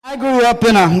I grew up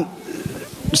in a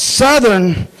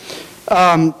southern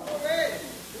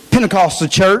Pentecostal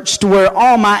church to where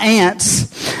all my aunts,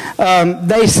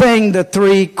 they sang the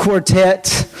three quartet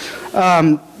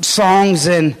songs,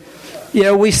 and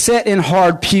we sat in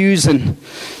hard pews, and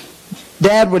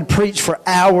Dad would preach for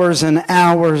hours and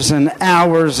hours and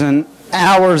hours and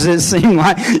hours. It seemed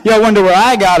like, I wonder where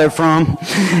I got it from.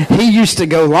 He used to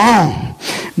go long.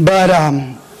 But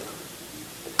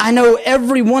I know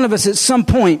every one of us at some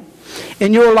point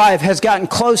in your life has gotten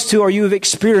close to, or you have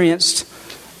experienced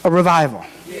a revival.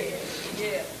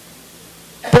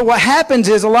 But what happens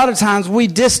is a lot of times we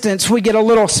get a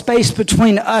little space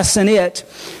between us and it,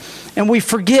 and we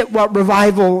forget what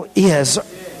revival is,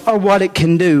 or what it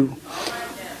can do,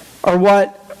 or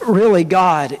what really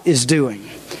God is doing.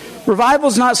 Revival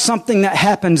is not something that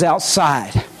happens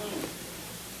outside.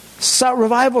 So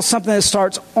revival is something that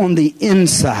starts on the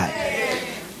inside.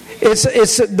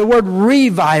 It's the word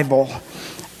revival.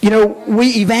 We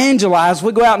evangelize.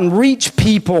 We go out and reach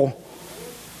people.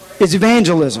 It's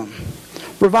evangelism.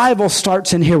 Revival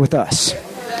starts in here with us.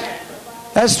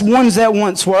 That's ones that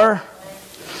once were.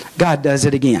 God does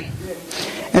it again.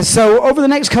 And so over the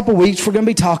next couple weeks, we're going to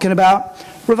be talking about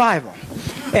revival.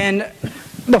 And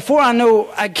before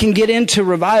I can get into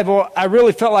revival, I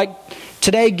really felt like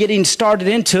today getting started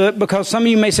into it, because some of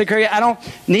you may say, Craig, I don't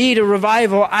need a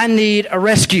revival, I need a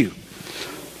rescue.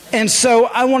 And so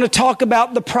I want to talk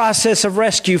about the process of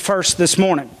rescue first this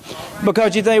morning.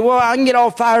 Because you think, well, I can get all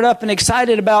fired up and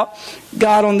excited about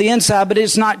God on the inside, but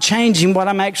it's not changing what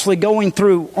I'm actually going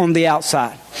through on the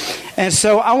outside. And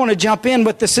so I want to jump in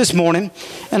with this morning,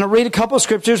 and I'll read a couple of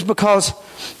scriptures because,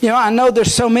 I know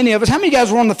there's so many of us. How many of you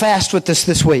guys were on the fast with us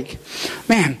this week?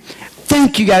 Man,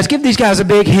 thank you guys. Give these guys a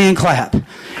big hand clap.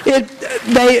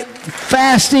 They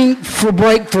fasting for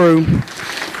breakthrough.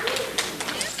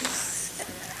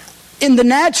 In the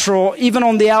natural, even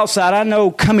on the outside, I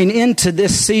know coming into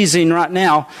this season right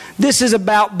now, this is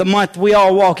about the month we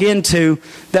all walk into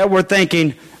that we're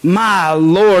thinking, my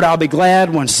Lord, I'll be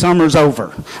glad when summer's over.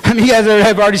 How many of you guys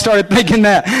have already started thinking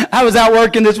that? I was out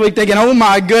working this week thinking, oh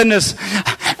my goodness,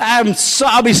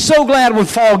 I'll be so glad when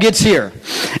fall gets here.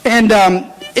 And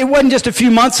it wasn't just a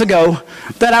few months ago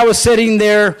that I was sitting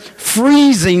there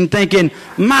freezing thinking,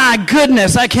 my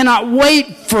goodness, I cannot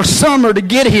wait for summer to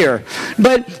get here.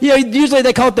 But, usually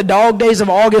they call it the dog days of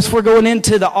August. We're going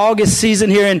into the August season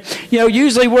here. And,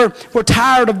 usually we're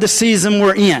tired of the season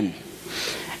we're in.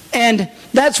 And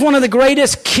that's one of the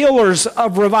greatest killers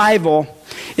of revival,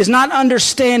 is not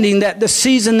understanding that the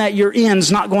season that you're in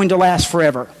is not going to last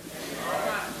forever.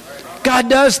 God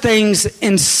does things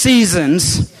in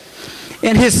seasons.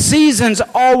 And His seasons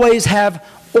always have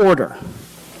order.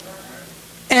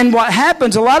 And what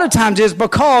happens a lot of times is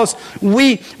because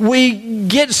we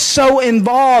get so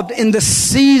involved in the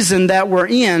season that we're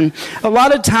in, a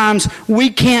lot of times we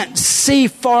can't see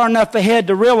far enough ahead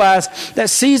to realize that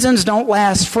seasons don't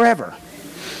last forever.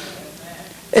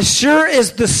 As sure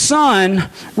as the sun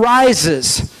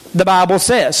rises, the Bible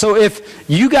says. So if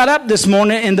you got up this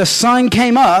morning and the sun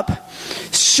came up,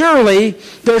 surely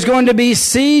there's going to be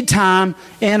seed time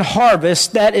and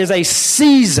harvest. That is a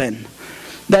season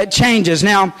that changes.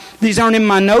 Now, these aren't in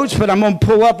my notes, but I'm going to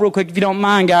pull up real quick if you don't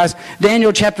mind, guys.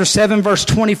 Daniel chapter 7, verse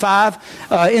 25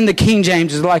 in the King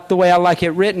James is like the way I like it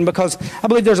written, because I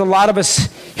believe there's a lot of us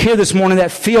here this morning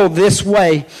that feel this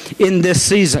way in this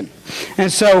season.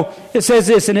 And so it says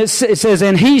this, and it says,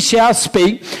 and he shall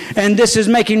speak, and this is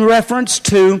making reference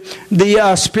to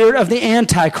the spirit of the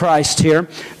Antichrist here.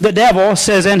 The devil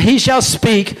says, and he shall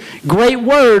speak great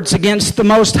words against the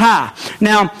Most High.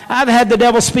 Now, I've had the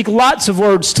devil speak lots of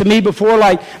words to me before,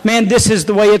 like, man, this is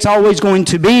the way it's always going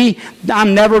to be.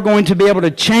 I'm never going to be able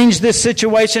to change this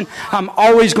situation. I'm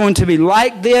always going to be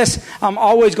like this. I'm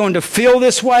always going to feel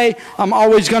this way. I'm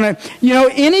always going to,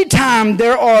 anytime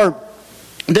there are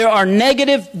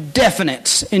negative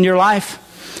definites in your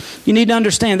life, you need to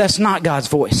understand that's not God's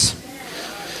voice.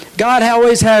 God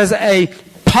always has a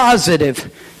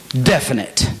positive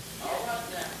definite.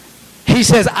 He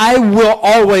says, I will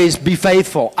always be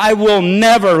faithful. I will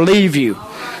never leave you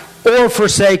or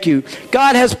forsake you.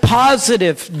 God has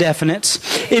positive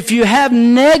definites. If you have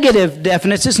negative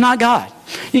definites, it's not God.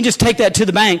 You can just take that to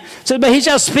the bank. So, but he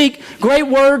shall speak great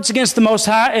words against the Most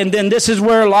High. And then this is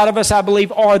where a lot of us, I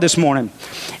believe, are this morning.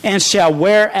 And shall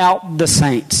wear out the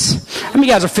saints. How many of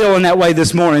you guys are feeling that way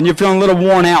this morning? You're feeling a little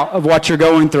worn out of what you're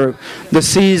going through. The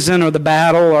season or the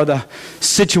battle or the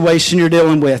situation you're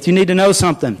dealing with. You need to know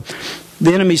something.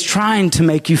 The enemy's trying to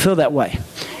make you feel that way.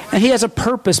 And he has a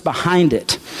purpose behind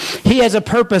it. He has a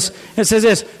purpose. It says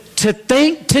this, to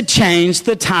think to change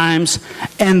the times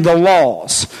and the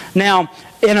laws. Now,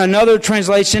 in another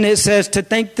translation, it says to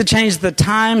think to change the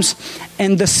times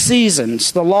and the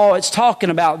seasons. The law it's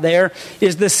talking about there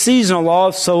is the seasonal law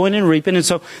of sowing and reaping. And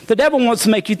so the devil wants to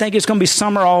make you think it's going to be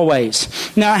summer always.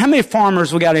 Now, how many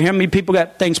farmers we got in here? How many people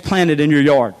got things planted in your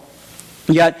yard?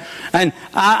 And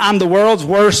I'm the world's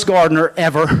worst gardener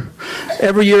ever.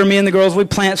 Every year, me and the girls, we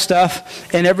plant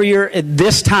stuff. And every year at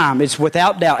this time, it's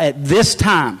without doubt, at this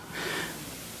time,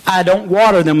 I don't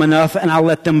water them enough and I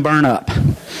let them burn up.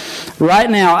 Right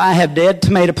now, I have dead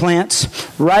tomato plants.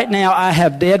 Right now, I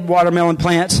have dead watermelon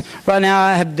plants. Right now,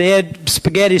 I have dead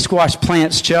spaghetti squash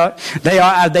plants, Chuck.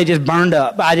 They just burned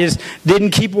up. I just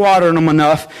didn't keep watering them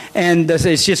enough. And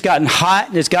it's just gotten hot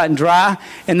and it's gotten dry.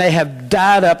 And they have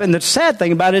died up. And the sad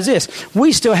thing about it is this.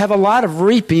 We still have a lot of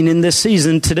reaping in this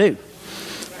season to do.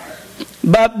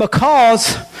 But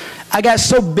because I got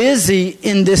so busy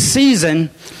in this season,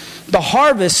 the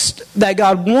harvest that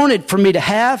God wanted for me to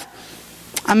have,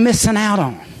 I'm missing out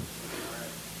on.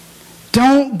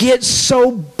 Don't get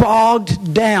so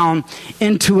bogged down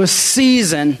into a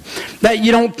season that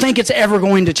you don't think it's ever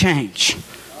going to change.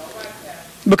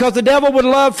 Because the devil would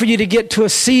love for you to get to a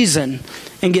season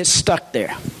and get stuck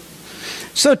there.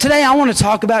 So today I want to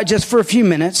talk about, just for a few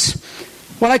minutes,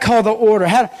 what I call the order.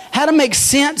 How to make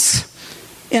sense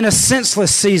in a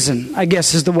senseless season, I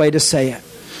guess is the way to say it.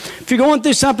 If you're going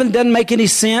through something that doesn't make any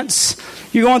sense,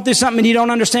 you're going through something and you don't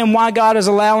understand why God is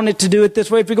allowing it to do it this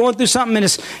way. If you're going through something and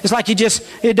it's like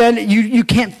you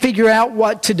can't figure out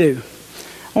what to do.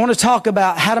 I want to talk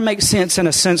about how to make sense in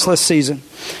a senseless season.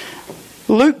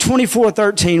 Luke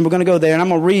 24:13, we're going to go there, and I'm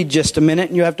going to read just a minute,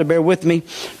 and you have to bear with me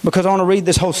because I want to read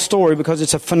this whole story because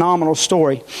it's a phenomenal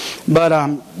story. But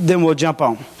then we'll jump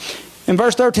on. In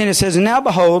verse 13 it says, "And now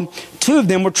behold, two of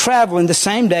them were traveling the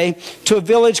same day to a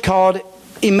village called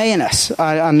Emmaus."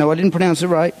 I know I didn't pronounce it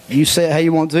right. You say it how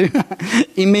you want to.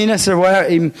 Emmaus or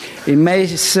whatever.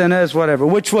 Emmaus, whatever.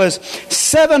 Which was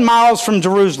 7 miles from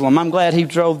Jerusalem. I'm glad he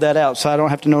drove that out so I don't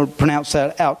have to pronounce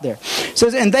that out there. It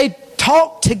says, "And they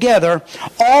talked together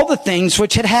all the things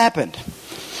which had happened.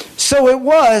 So it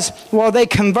was while they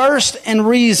conversed and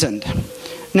reasoned."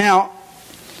 Now,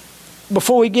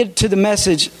 before we get to the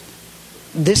message,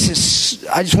 I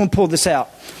just want to pull this out.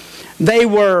 There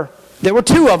were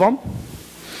two of them,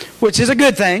 which is a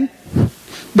good thing,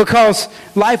 because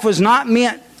life was not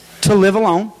meant to live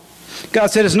alone.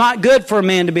 God said it's not good for a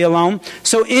man to be alone.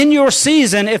 So in your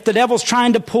season, if the devil's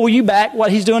trying to pull you back,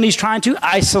 what he's doing, he's trying to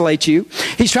isolate you.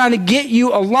 He's trying to get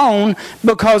you alone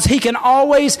because he can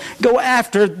always go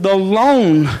after the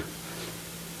lone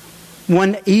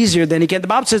one easier than he can. The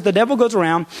Bible says the devil goes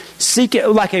around seeking,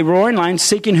 like a roaring lion,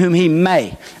 seeking whom he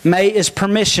may. May is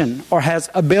permission, or has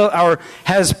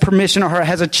permission, or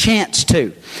has a chance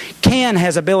to. Can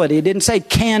has ability. It didn't say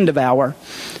can devour.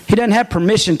 He doesn't have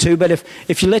permission to, but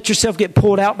if you let yourself get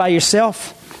pulled out by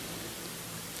yourself,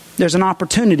 there's an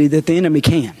opportunity that the enemy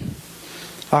can.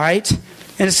 All right?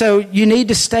 And so you need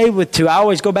to stay with two. I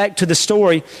always go back to the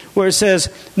story where it says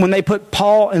when they put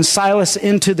Paul and Silas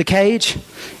into the cage,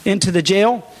 into the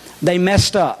jail, they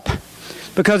messed up.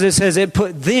 Because it says it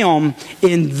put them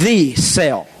in the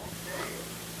cell.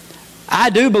 I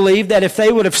do believe that if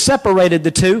they would have separated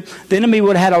the two, the enemy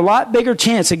would have had a lot bigger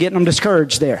chance of getting them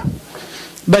discouraged there.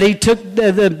 But he took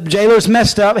the jailers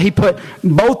messed up. He put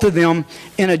both of them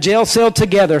in a jail cell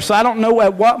together. So I don't know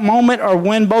at what moment or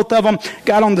when both of them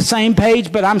got on the same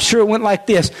page, but I'm sure it went like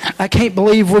this. "I can't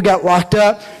believe we got locked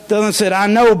up." The other one said, "I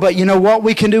know, but you know what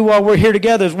we can do while we're here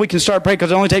together is we can start praying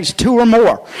because it only takes two or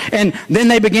more." And then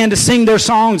they began to sing their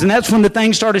songs, and that's when the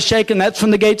thing started shaking. That's when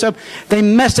the gates up. They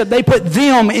messed up. They put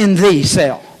them in the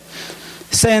cell.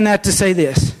 Saying that to say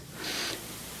this.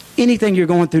 Anything you're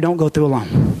going through, don't go through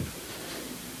alone.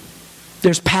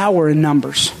 There's power in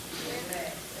numbers.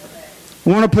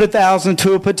 One will put 1,000, two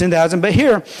will put 10,000. But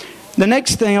here, the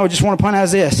next thing I just want to point out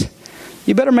is this.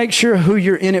 You better make sure who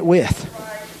you're in it with.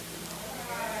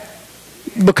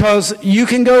 Because you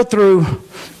can go through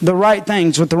the right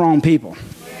things with the wrong people.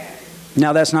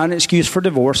 Now, that's not an excuse for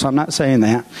divorce. I'm not saying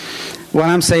that. What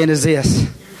I'm saying is this.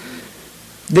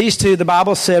 These two, the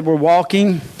Bible said, were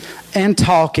walking and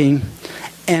talking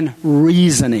and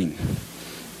reasoning.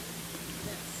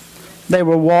 They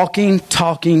were walking,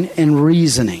 talking, and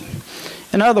reasoning.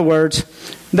 In other words,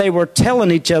 they were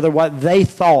telling each other what they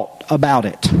thought about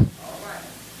it.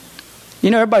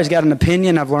 You know, everybody's got an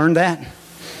opinion. I've learned that.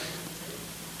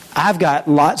 I've got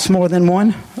lots more than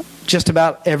one, just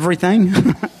about everything.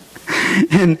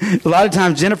 And a lot of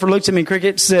times Jennifer looks at me,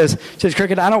 Cricket, says,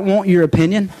 "Cricket, I don't want your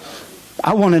opinion.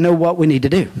 I want to know what we need to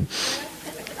do."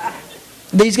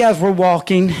 these guys were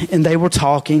walking and they were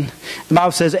talking. The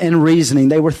Bible says, and reasoning.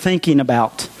 They were thinking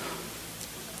about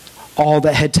all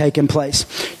that had taken place.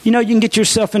 You know, you can get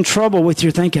yourself in trouble with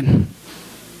your thinking.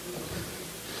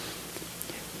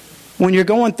 When you're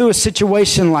going through a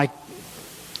situation like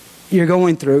you're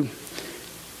going through,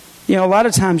 you know, a lot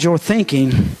of times your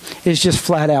thinking is just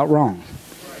flat out wrong.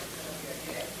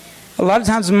 A lot of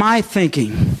times my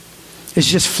thinking is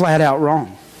just flat out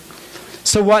wrong.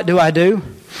 So what do? I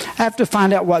have to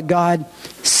find out what God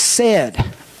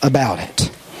said about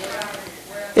it.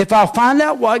 If I'll find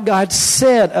out what God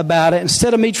said about it,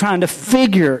 instead of me trying to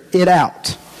figure it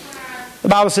out. The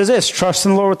Bible says this, trust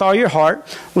in the Lord with all your heart.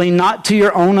 Lean not to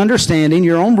your own understanding,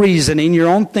 your own reasoning, your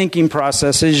own thinking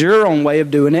processes, your own way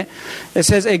of doing it. It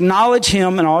says acknowledge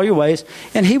Him in all your ways,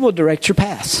 and He will direct your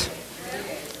paths.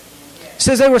 It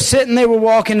says they were sitting, they were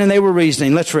walking, and they were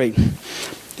reasoning. Let's read.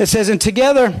 It says, and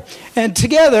together,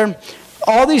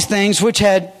 all these things which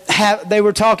they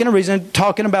were talking and reasoning,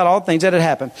 talking about all things that had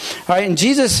happened. All right, and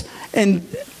Jesus, in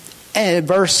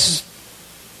verse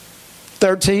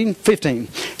 15.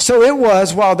 So it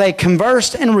was while they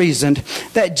conversed and reasoned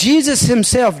that Jesus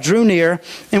Himself drew near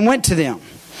and went to them.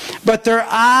 But their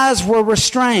eyes were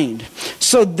restrained,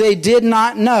 so they did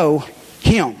not know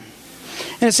Him.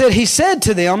 And it said, He said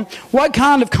to them, what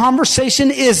kind of conversation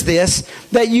is this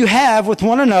that you have with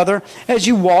one another as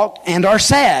you walk and are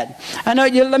sad? I know,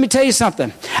 let me tell you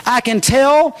something. I can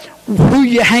tell who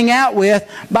you hang out with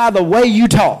by the way you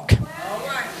talk.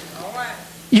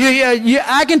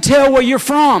 I can tell where you're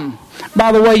from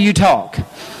by the way you talk.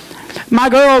 My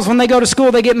girls, when they go to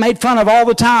school, they get made fun of all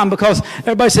the time because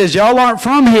everybody says, y'all aren't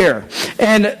from here.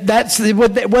 And that's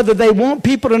whether they want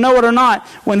people to know it or not.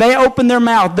 When they open their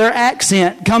mouth, their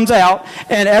accent comes out,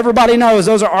 and everybody knows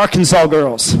those are Arkansas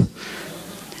girls.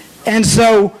 And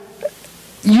so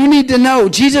you need to know,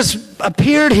 Jesus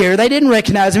appeared here. They didn't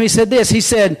recognize Him. He said this. He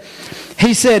said,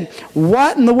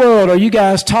 what in the world are you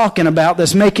guys talking about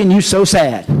that's making you so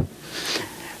sad?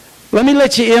 Let me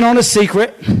let you in on a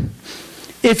secret.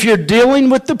 If you're dealing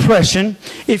with depression,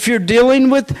 if you're dealing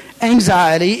with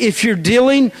anxiety, if you're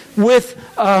dealing with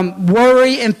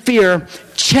worry and fear,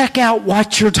 check out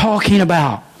what you're talking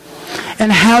about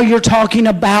and how you're talking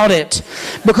about it.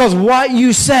 Because what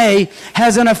you say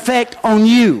has an effect on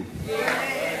you.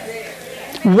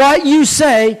 What you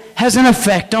say has an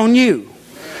effect on you.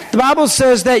 The Bible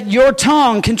says that your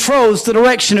tongue controls the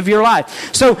direction of your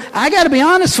life. So I got to be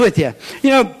honest with you. You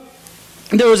know,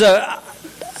 there was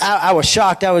I was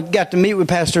shocked. I got to meet with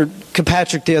Pastor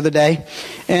Kirkpatrick the other day,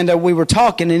 and we were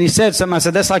talking, and he said something. I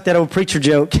said, that's like that old preacher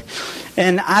joke.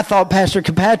 And I thought Pastor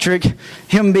Kirkpatrick,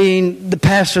 him being the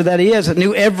pastor that he is,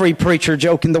 knew every preacher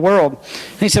joke in the world.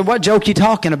 And he said, what joke are you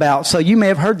talking about? So you may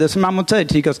have heard this, and I'm going to tell it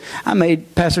to you because I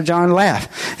made Pastor John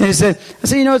laugh. And he said,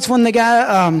 you know, it's when the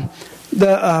guy...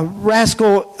 the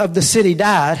rascal of the city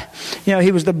died. You know,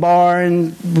 he was the bar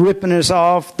and ripping us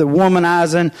off, the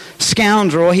womanizing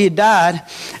scoundrel. He had died,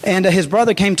 and his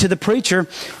brother came to the preacher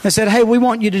and said, hey, we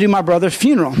want you to do my brother's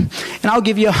funeral, and I'll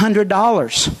give you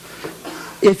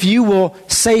 $100 if you will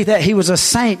say that he was a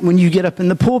saint when you get up in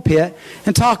the pulpit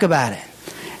and talk about it.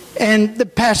 And the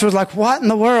pastor was like, what in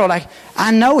the world?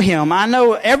 I know him. I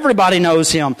know everybody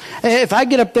knows him. If I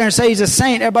get up there and say he's a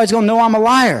saint, everybody's going to know I'm a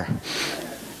liar.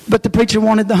 But the preacher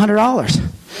wanted the $100.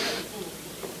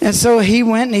 And so he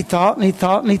went and he thought and he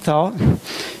thought and he thought.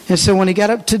 And so when he got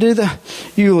up to do the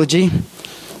eulogy,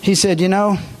 he said, you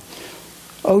know,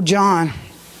 old John,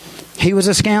 he was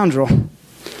a scoundrel.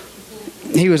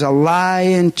 He was a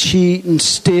lying, cheating,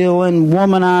 stealing,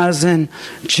 womanizing,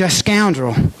 just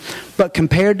scoundrel. But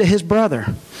compared to his brother,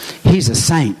 he's a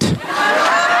saint.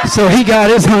 So he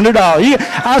got his $100.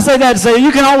 I say that to say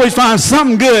you can always find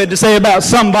something good to say about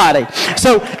somebody.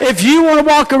 So if you want to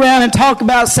walk around and talk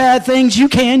about sad things, you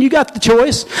can. You got the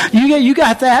choice. You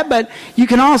got that. But you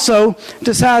can also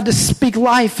decide to speak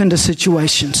life into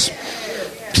situations.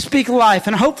 Speak life.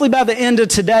 And hopefully by the end of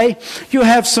today, you'll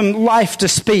have some life to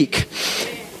speak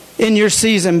in your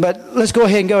season. But let's go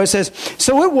ahead and go. It says,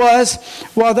 so it was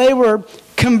while they were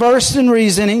conversing and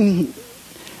reasoning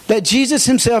that Jesus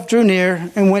Himself drew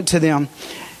near and went to them.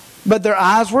 But their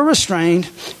eyes were restrained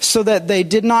so that they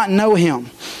did not know Him.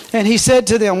 And He said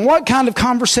to them, what kind of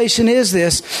conversation is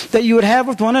this that you would have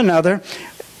with one another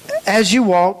as you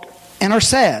walk and are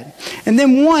sad? And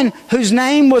then one whose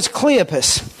name was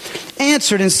Cleopas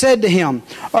answered and said to him,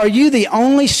 "Are you the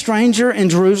only stranger in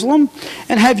Jerusalem?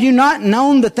 And have you not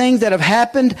known the things that have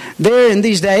happened there in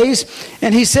these days?"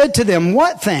 And he said to them,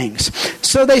 "What things?"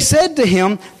 So they said to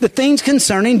him, "The things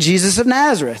concerning Jesus of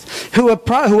Nazareth, who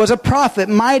was a prophet,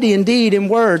 mighty in deed and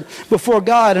word before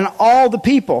God and all the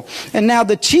people. And now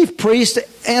the chief priests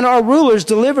and our rulers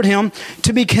delivered him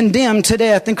to be condemned to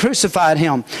death and crucified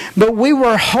him. But we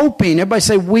were hoping," everybody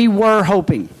say, "We were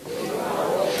hoping."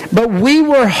 But we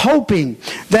were hoping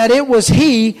that it was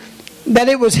he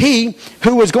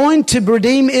who was going to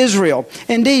redeem Israel.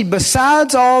 Indeed,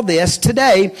 besides all this,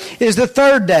 today is the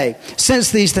third day since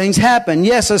these things happened.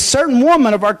 Yes, a certain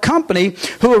woman of our company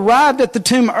who arrived at the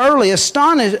tomb early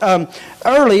astonished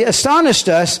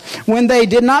us when they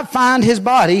did not find his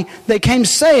body. They came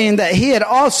saying that he had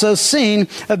also seen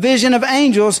a vision of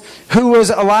angels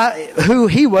who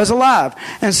he was alive.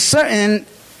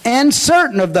 And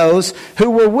certain of those who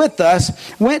were with us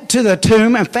went to the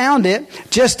tomb and found it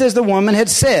just as the woman had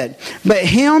said. But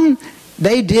him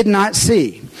they did not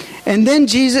see. And then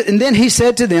he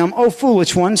said to them, "O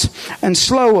foolish ones, and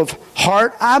slow of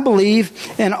heart, I believe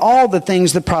in all the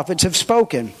things the prophets have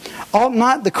spoken. Ought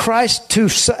not the Christ to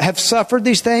have suffered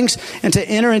these things and to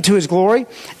enter into his glory?"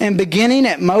 And beginning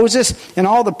at Moses and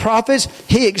all the prophets,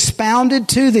 he expounded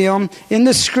to them in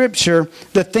the scripture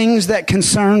the things that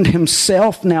concerned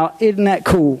himself. Now, isn't that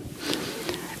cool?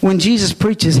 When Jesus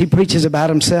preaches, he preaches about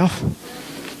himself.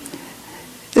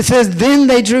 It says, "Then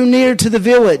they drew near to the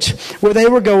village where they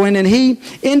were going, and he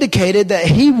indicated that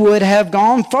he would have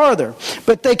gone farther.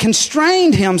 But they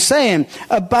constrained him, saying,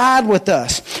 'Abide with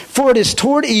us, for it is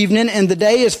toward evening, and the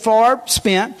day is far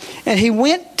spent.' And he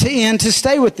went in to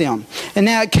stay with them. And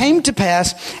now it came to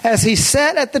pass, as he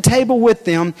sat at the table with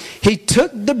them, he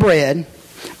took the bread,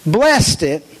 blessed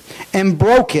it, and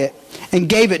broke it, and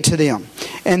gave it to them.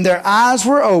 And their eyes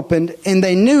were opened, and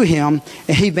they knew him,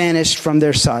 and he vanished from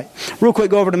their sight." Real quick,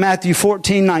 go over to Matthew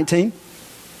 14:19.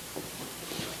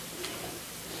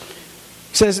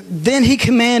 It says, "Then he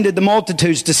commanded the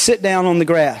multitudes to sit down on the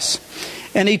grass.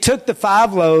 And he took the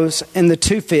 5 loaves and the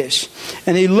 2 fish,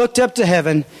 and he looked up to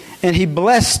heaven, and he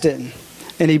blessed it,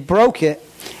 and he broke it,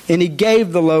 and he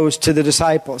gave the loaves to the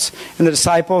disciples, and the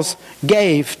disciples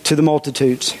gave to the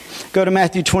multitudes." Go to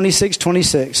Matthew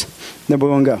 26:26. Then we're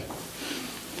going to go.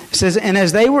 It says, "And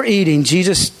as they were eating,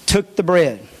 Jesus took the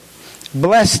bread,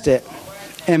 blessed it,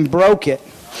 and broke it,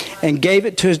 and gave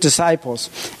it to his disciples,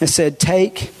 and said,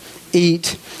 'Take,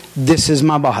 eat, this is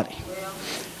my body.'"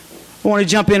 I want to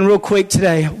jump in real quick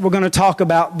today. We're going to talk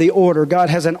about the order. God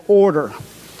has an order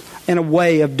and a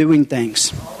way of doing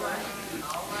things.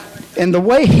 And the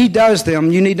way he does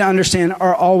them, you need to understand,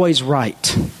 are always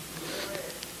right.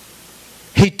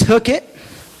 He took it,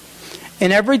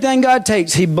 and everything God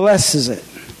takes, he blesses it,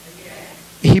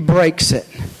 he breaks it,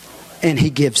 and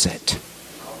he gives it.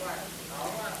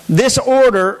 This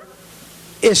order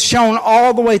is shown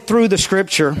all the way through the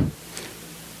scripture.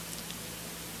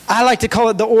 I like to call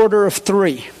it the order of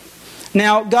 3.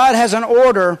 Now, God has an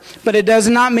order, but it does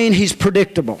not mean he's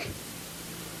predictable.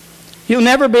 You'll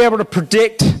never be able to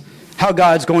predict how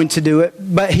God's going to do it,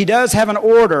 but he does have an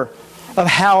order of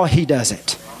how he does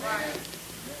it.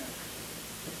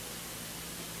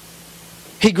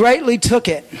 He greatly took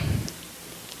it.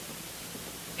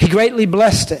 He greatly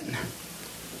blessed it.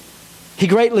 He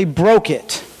greatly broke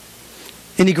it.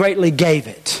 And he greatly gave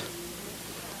it.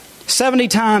 70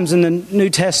 times in the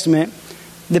New Testament,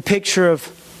 the picture of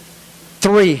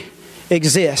 3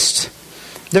 exists.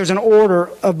 There's an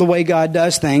order of the way God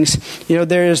does things. You know,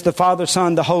 there is the Father,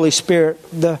 Son, the Holy Spirit,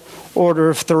 the order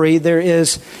of 3. There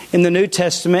is, in the New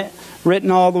Testament,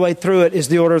 written all the way through it, is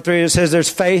the order of 3. It says there's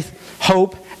faith,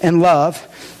 hope, and love.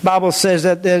 The Bible says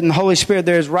that in the Holy Spirit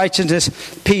there is righteousness,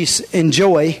 peace, and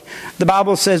joy. The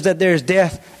Bible says that there is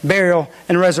death, burial,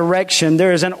 and resurrection.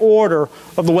 There is an order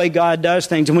of the way God does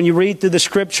things. And when you read through the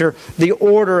scripture, the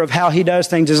order of how he does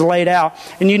things is laid out.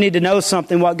 And you need to know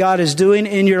something. What God is doing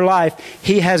in your life,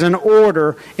 he has an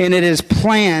order, and it is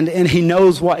planned, and he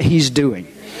knows what he's doing.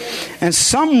 And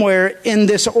somewhere in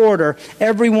this order,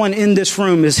 everyone in this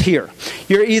room is here.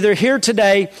 You're either here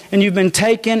today and you've been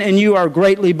taken and you are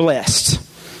greatly blessed.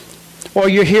 Or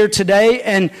you're here today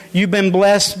and you've been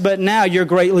blessed, but now you're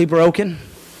greatly broken.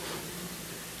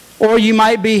 Or you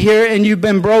might be here and you've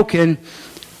been broken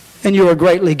and you are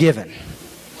greatly given.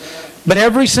 But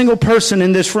every single person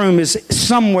in this room is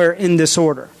somewhere in this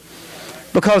order.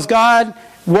 Because God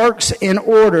works in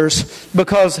orders,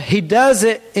 because he does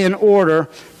it in order,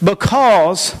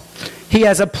 because he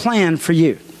has a plan for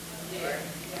you.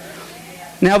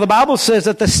 Now the Bible says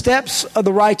that the steps of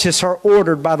the righteous are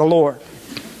ordered by the Lord.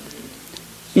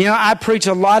 You know, I preach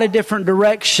a lot of different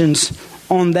directions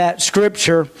on that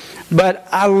scripture, but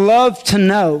I love to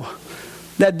know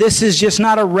that this is just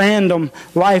not a random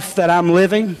life that I'm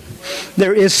living.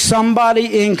 There is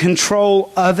somebody in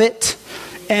control of it.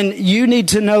 And you need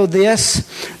to know this,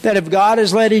 that if God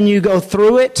is letting you go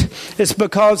through it, it's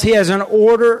because He has an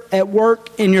order at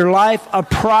work in your life, a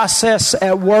process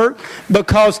at work.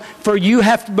 Because for you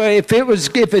have to, if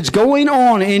it's going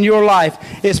on in your life,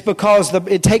 it's because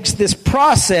it takes this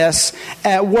process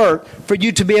at work for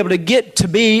you to be able to get to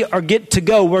be or get to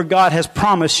go where God has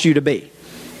promised you to be.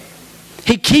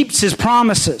 He keeps His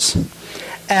promises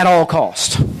at all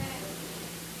cost.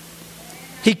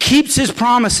 He keeps His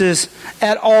promises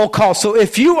at all costs. So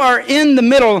if you are in the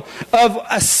middle of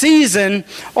a season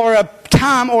or a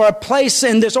time or a place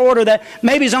in this order that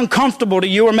maybe is uncomfortable to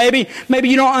you, or maybe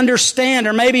you don't understand,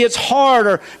 or maybe it's hard,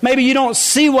 or maybe you don't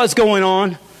see what's going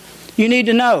on, you need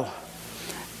to know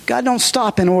God don't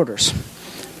stop in orders.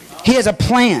 He has a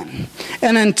plan.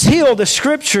 And until the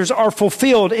scriptures are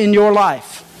fulfilled in your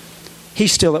life,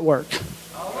 He's still at work.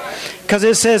 Because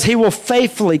it says He will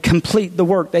faithfully complete the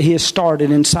work that He has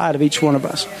started inside of each one of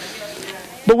us.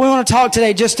 But we want to talk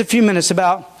today just a few minutes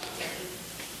about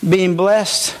being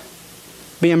blessed,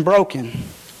 being broken,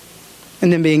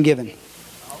 and then being given.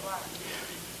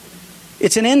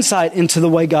 It's an insight into the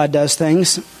way God does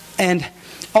things. And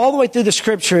all the way through the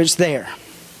scripture, it's there.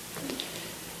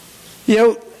 You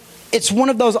know, it's one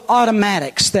of those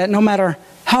automatics that no matter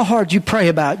how hard you pray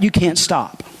about, you can't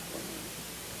stop.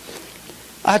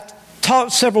 I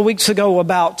talked several weeks ago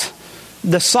about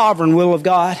the sovereign will of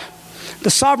God. The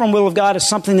sovereign will of God is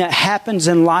something that happens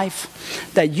in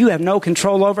life that you have no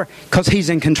control over because He's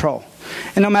in control.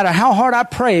 And no matter how hard I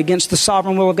pray against the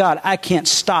sovereign will of God, I can't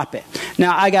stop it.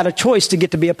 Now, I got a choice to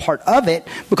get to be a part of it,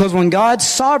 because when God's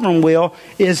sovereign will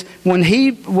is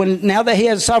now that He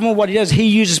has a sovereign will, what He does, He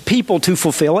uses people to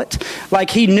fulfill it. Like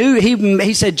He knew,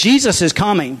 He said Jesus is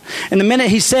coming. And the minute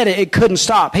He said it, it couldn't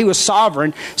stop. He was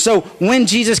sovereign. So when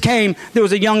Jesus came, there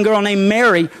was a young girl named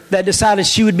Mary that decided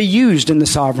she would be used in the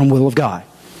sovereign will of God.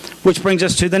 Which brings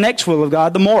us to the next will of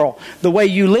God, the moral. The way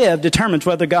you live determines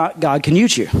whether God can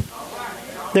use you.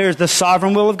 There's the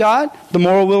sovereign will of God, the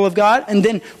moral will of God, and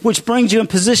then which brings you and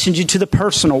positions you to the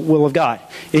personal will of God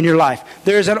in your life.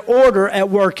 There's an order at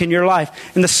work in your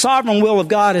life. And the sovereign will of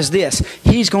God is this: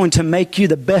 He's going to make you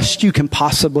the best you can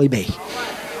possibly be.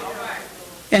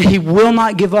 And He will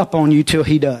not give up on you till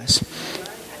He does.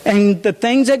 And the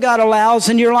things that God allows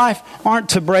in your life aren't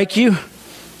to break you.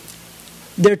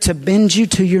 They're to bend you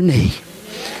to your knee.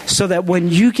 So that when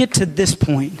you get to this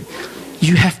point,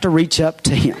 you have to reach up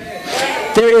to Him.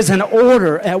 There is an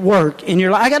order at work in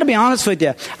your life. I got to be honest with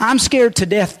you. I'm scared to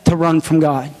death to run from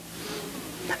God.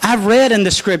 I've read in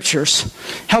the scriptures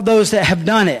how those that have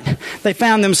done it, they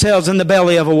found themselves in the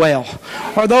belly of a whale.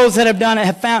 Or those that have done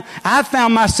it I've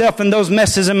found myself in those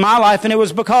messes in my life, and it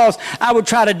was because I would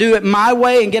try to do it my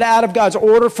way and get out of God's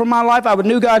order for my life. I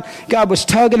knew God was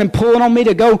tugging and pulling on me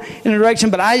to go in a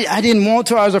direction, but I didn't want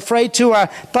to. I was afraid to. I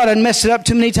thought I'd messed it up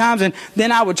too many times, and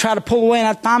then I would try to pull away, and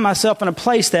I'd find myself in a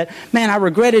place that, man, I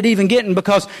regretted even getting,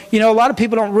 because, you know, a lot of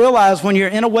people don't realize when you're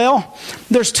in a well,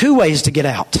 there's two ways to get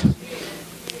out.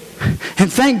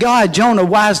 And thank God Jonah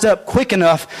wised up quick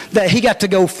enough that he got to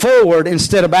go forward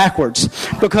instead of backwards,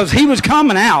 because he was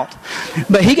coming out,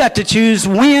 but he got to choose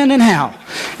when and how.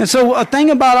 And so a thing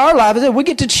about our life is that we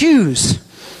get to choose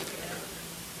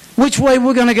which way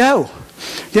we're going to go.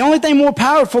 The only thing more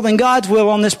powerful than God's will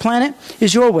on this planet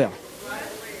is your will.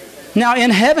 Now, in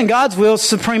heaven, God's will is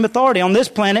supreme authority. On this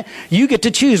planet, you get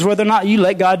to choose whether or not you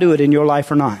let God do it in your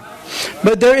life or not.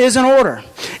 But there is an order.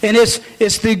 And it's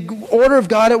the order of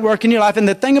God at work in your life. And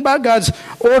the thing about God's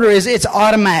order is it's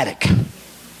automatic.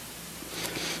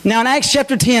 Now, in Acts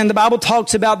chapter 10, the Bible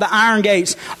talks about the iron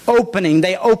gates opening.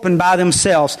 They open by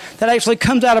themselves. That actually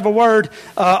comes out of a word,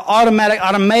 automatic.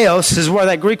 Automeos is where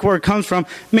that Greek word comes from,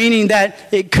 meaning that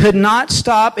it could not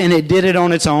stop and it did it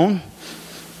on its own.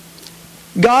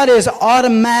 God is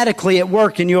automatically at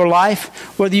work in your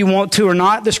life, whether you want to or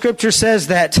not. The scripture says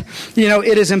that, you know,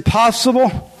 it is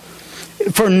impossible,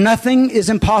 for nothing is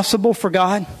impossible for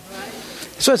God.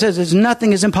 So it says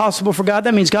nothing is impossible for God.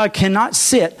 That means God cannot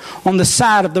sit on the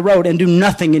side of the road and do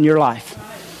nothing in your life.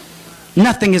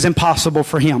 Nothing is impossible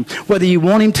for Him. Whether you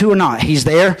want Him to or not, He's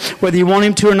there. Whether you want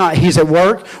Him to or not, He's at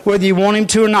work. Whether you want Him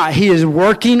to or not, He is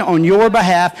working on your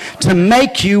behalf to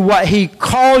make you what He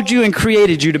called you and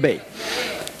created you to be.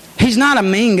 He's not a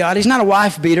mean God. He's not a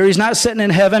wife beater. He's not sitting in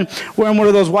heaven wearing one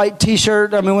of those white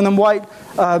t-shirts. One of them white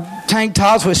tank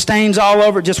tops with stains all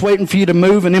over it, just waiting for you to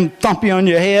move and then thump you on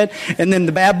your head. And then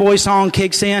the bad boy song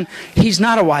kicks in. He's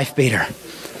not a wife beater.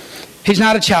 He's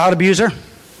not a child abuser.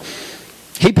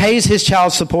 He pays his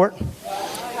child support.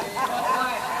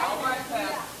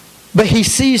 But he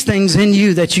sees things in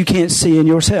you that you can't see in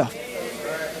yourself.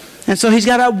 And so he's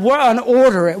got an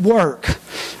order at work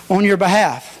on your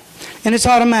behalf. And it's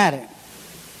automatic.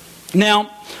 Now,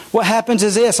 what happens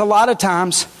is this. A lot of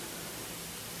times,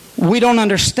 we don't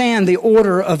understand the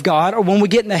order of God. Or when we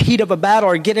get in the heat of a battle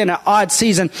or get in an odd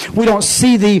season, we don't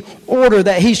see the order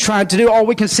that he's trying to do. All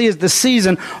we can see is the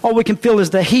season. All we can feel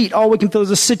is the heat. All we can feel is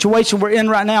the situation we're in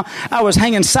right now. I was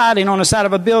hanging siding on the side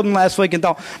of a building last week and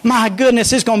thought, my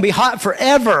goodness, it's going to be hot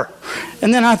forever.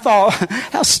 And then I thought,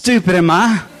 how stupid am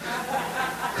I?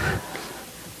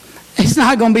 It's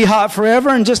not going to be hot forever.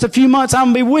 In just a few months,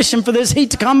 I'm going to be wishing for this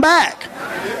heat to come back.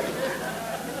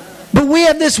 But we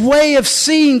have this way of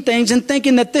seeing things and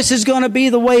thinking that this is going to be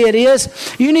the way it is.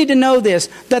 You need to know this,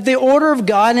 that the order of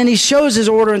God, and he shows his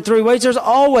order in three ways. There's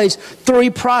always three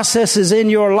processes in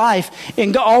your life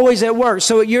and always at work.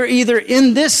 So you're either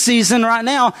in this season right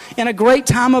now in a great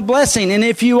time of blessing. And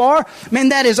if you are, man,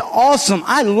 that is awesome.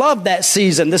 I love that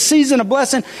season. The season of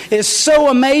blessing is so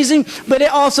amazing, but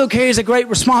it also carries a great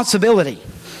responsibility.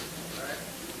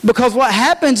 Because what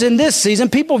happens in this season,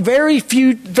 very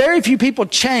few people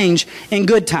change in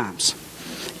good times.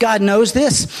 God knows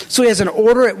this, so he has an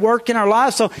order at work in our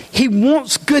lives. So he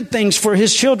wants good things for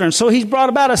his children. So he's brought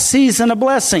about a season of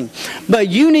blessing. But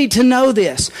you need to know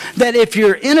this, that if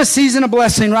you're in a season of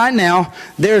blessing right now,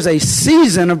 there's a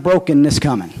season of brokenness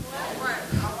coming.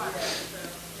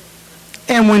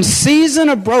 And when season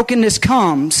of brokenness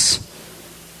comes,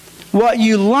 what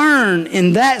you learn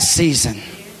in that season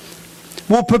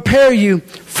will prepare you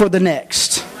for the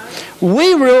next.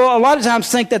 We a lot of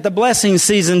times think that the blessing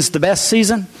season's the best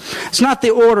season. It's not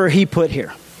the order he put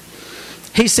here.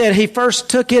 He said he first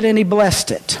took it and he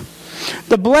blessed it.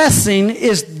 The blessing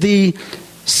is the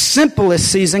simplest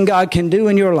season God can do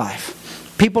in your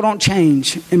life. People don't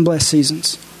change in blessed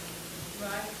seasons.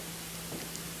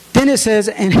 Then it says,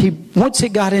 and once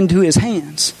it got into his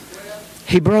hands,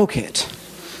 he broke it.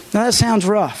 Now that sounds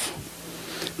rough.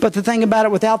 But the thing about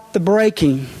it, without the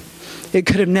breaking, it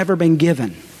could have never been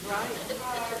given.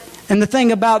 And the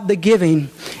thing about the giving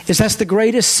is that's the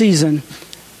greatest season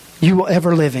you will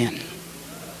ever live in.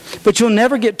 But you'll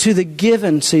never get to the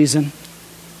given season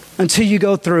until you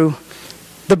go through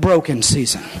the broken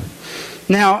season.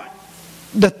 Now,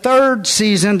 the third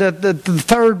season, the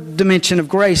third dimension of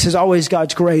grace is always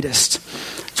God's greatest.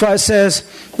 That's why it says,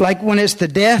 like when it's the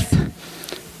death,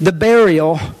 the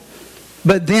burial,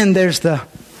 but then there's the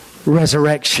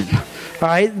resurrection. All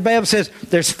right? The Bible says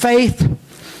there's faith,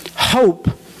 hope,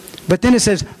 but then it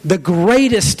says the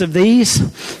greatest of these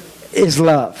is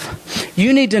love.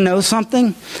 You need to know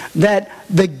something, that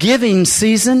the giving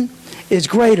season is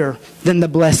greater than the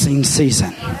blessing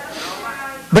season.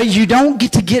 But you don't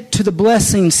get to the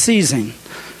blessing season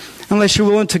unless you're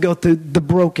willing to go through the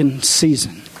broken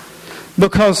season.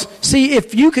 Because, see,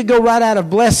 if you could go right out of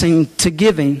blessing to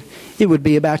giving, it would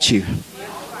be about you.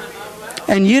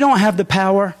 And you don't have the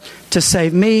power to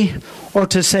save me or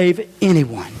to save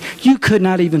anyone. You could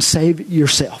not even save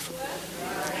yourself.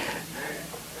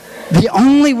 The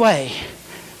only way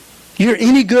you're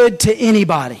any good to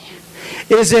anybody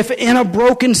is if in a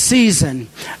broken season,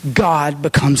 God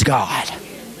becomes God.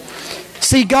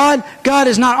 See, God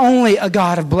is not only a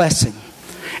God of blessing.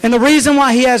 And the reason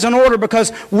why he has an order,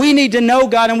 because we need to know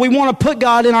God and we want to put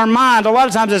God in our mind. A lot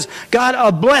of times it's God,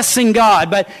 a blessing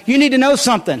God. But you need to know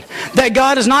something, that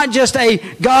God is not just a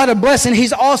God of blessing.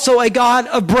 He's also a God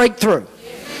of breakthrough.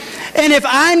 And if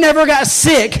I never got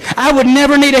sick, I would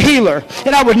never need a healer.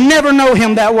 And I would never know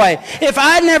him that way. If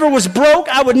I never was broke,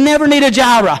 I would never need a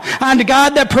Jireh. I'm the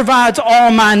God that provides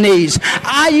all my needs.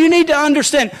 You need to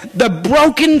understand, the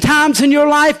broken times in your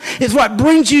life is what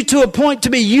brings you to a point to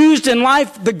be used in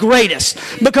life the greatest.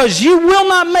 Because you will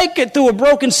not make it through a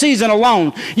broken season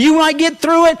alone. You might get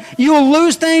through it, you'll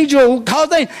lose things, you'll cause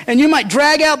things, and you might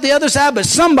drag out the other side, but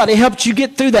somebody helped you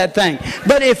get through that thing.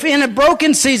 But if in a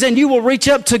broken season you will reach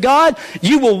up to God,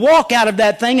 you will walk out of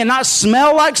that thing and not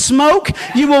smell like smoke.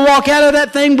 You will walk out of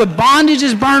that thing with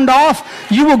bondages burned off.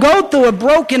 You will go through a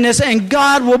brokenness and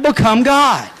God will become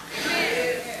God.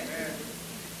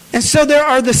 And so there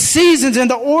are the seasons and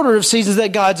the order of seasons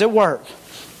that God's at work.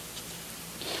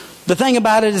 The thing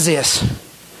about it is this.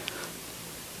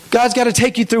 God's got to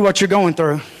take you through what you're going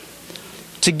through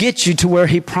to get you to where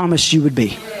he promised you would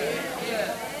be.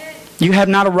 You have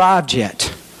not arrived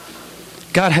yet.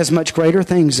 God has much greater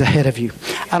things ahead of you.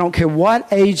 I don't care what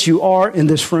age you are in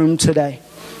this room today.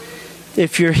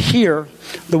 If you're here,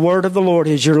 the word of the Lord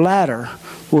is your latter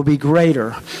will be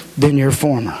greater than your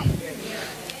former.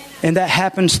 And that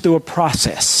happens through a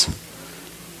process.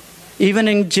 Even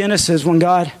in Genesis, when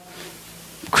God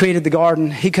created the garden,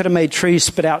 he could have made trees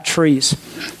spit out trees.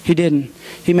 He didn't.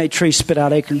 He made trees spit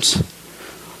out acorns,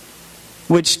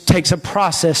 which takes a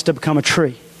process to become a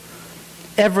tree.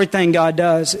 Everything God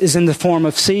does is in the form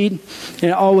of seed, and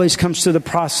it always comes through the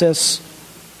process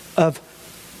of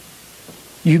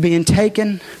you being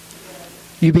taken,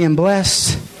 you being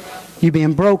blessed, you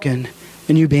being broken,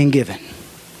 and you being given.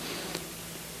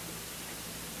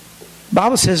 The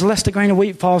Bible says, lest the grain of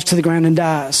wheat falls to the ground and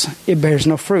dies, it bears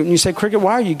no fruit. And you say, Cricket,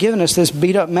 why are you giving us this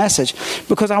beat up message?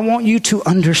 Because I want you to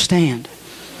understand.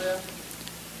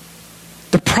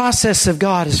 The process of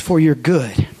God is for your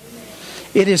good.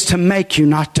 It is to make you,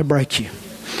 not to break you.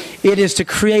 It is to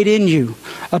create in you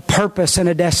a purpose and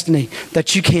a destiny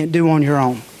that you can't do on your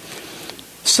own.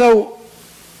 So,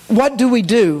 what do we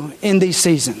do in these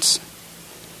seasons?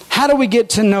 How do we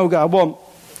get to know God? Well,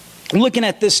 looking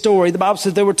at this story, the Bible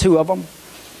says there were two of them.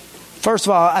 First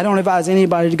of all, I don't advise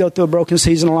anybody to go through a broken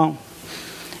season alone.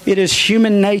 It is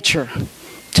human nature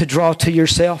to draw to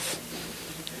yourself.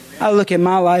 I look at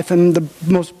my life and the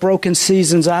most broken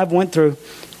seasons I've went through,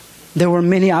 there were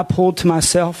many I pulled to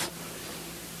myself,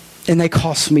 and they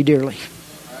cost me dearly.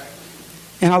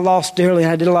 And I lost dearly,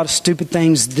 and I did a lot of stupid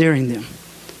things during them.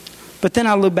 But then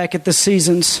I look back at the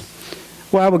seasons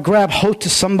where I would grab hold to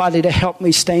somebody to help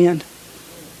me stand.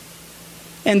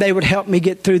 And they would help me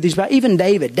get through these. Even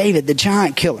David, the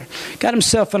giant killer, got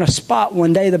himself in a spot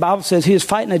one day. The Bible says he was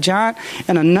fighting a giant,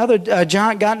 and another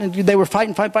giant got in. They were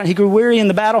fighting. He grew weary in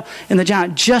the battle, and the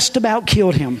giant just about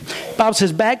killed him. The Bible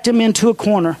says backed him into a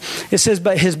corner. It says,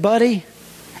 but his buddy,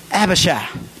 Abishai.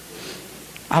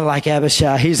 I like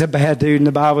Abishai. He's a bad dude in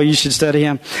the Bible. You should study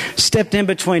him. Stepped in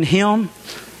between him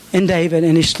and David,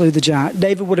 and he slew the giant.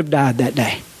 David would have died that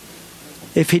day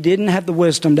if he didn't have the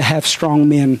wisdom to have strong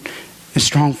men. A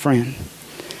strong friend.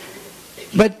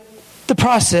 But the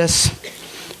process,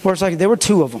 where it's like there were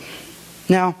two of them.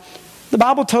 Now, the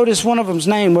Bible told us one of them's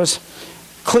name was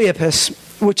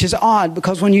Cleopas, which is odd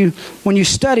because when you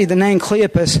study the name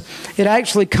Cleopas, it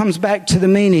actually comes back to the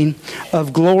meaning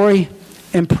of glory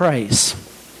and praise.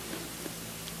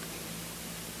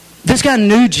 This guy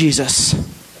knew Jesus.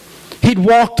 He'd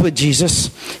walked with Jesus.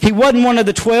 He wasn't one of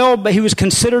the 12, but he was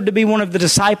considered to be one of the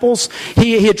disciples.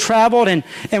 He had traveled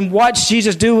and watched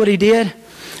Jesus do what he did.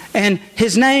 And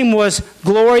his name was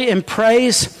Glory and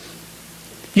Praise.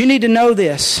 You need to know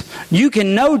this. You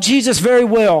can know Jesus very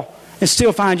well and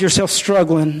still find yourself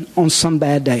struggling on some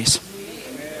bad days.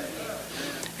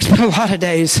 There's been a lot of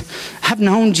days I've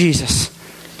known Jesus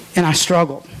and I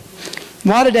struggled. A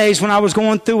lot of days when I was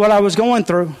going through what I was going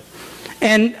through,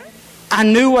 and I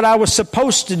knew what I was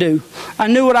supposed to do. I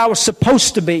knew what I was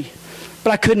supposed to be,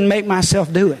 but I couldn't make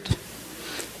myself do it.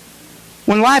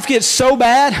 When life gets so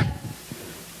bad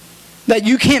that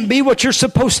you can't be what you're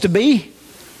supposed to be,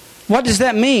 what does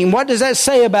that mean? What does that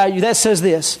say about you? That says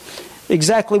this,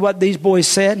 exactly what these boys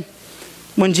said.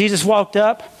 When Jesus walked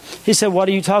up, he said, what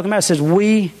are you talking about? It says,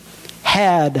 we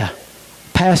had,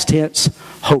 past tense,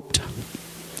 hoped.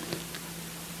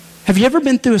 Have you ever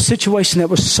been through a situation that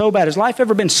was so bad? Has life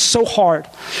ever been so hard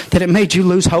that it made you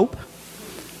lose hope?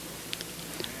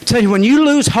 I tell you, when you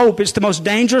lose hope, it's the most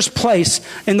dangerous place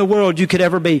in the world you could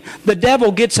ever be. The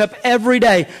devil gets up every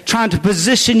day trying to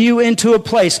position you into a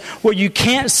place where you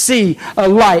can't see a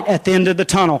light at the end of the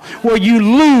tunnel, where you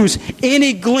lose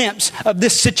any glimpse of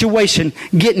this situation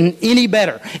getting any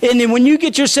better. And then when you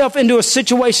get yourself into a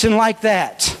situation like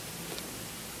that,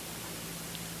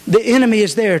 the enemy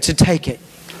is there to take it.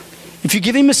 If you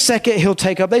give him a second, he'll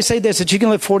take up. They say this, that you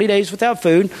can live 40 days without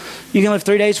food. You can live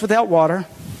 3 days without water.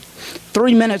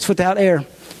 3 minutes without air.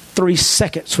 3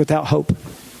 seconds without hope.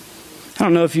 I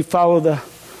don't know if you follow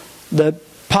the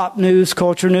pop news,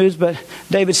 culture news, but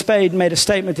David Spade made a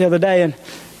statement the other day, and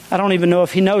I don't even know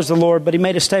if he knows the Lord, but he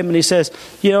made a statement. He says,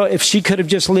 if she could have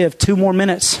just lived 2 more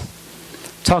minutes,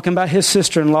 talking about his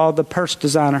sister-in-law, the purse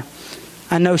designer,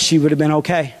 I know she would have been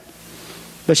okay.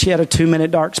 But she had a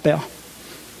 2-minute dark spell.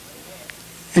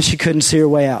 And she couldn't see her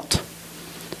way out.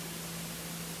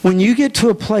 When you get to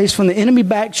a place when the enemy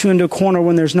backs you into a corner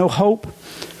when there's no hope,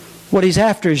 what he's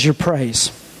after is your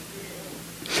praise.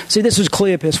 See, this is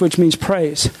Cleopas, which means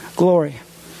praise, glory.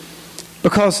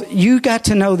 Because you got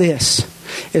to know this.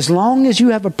 As long as you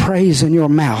have a praise in your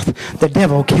mouth, the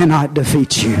devil cannot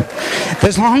defeat you.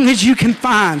 As long as you can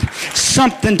find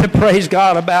something to praise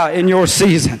God about in your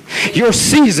season, Your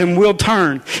season will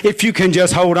turn if you can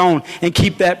just hold on and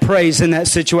keep that praise in that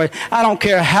situation. I don't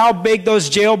care how big those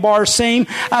jail bars seem.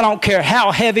 I don't care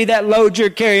how heavy that load you're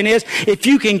carrying is. If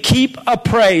you can keep a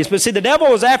praise. But see, the devil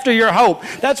is after your hope.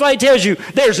 That's why he tells you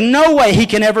there's no way he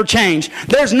can ever change.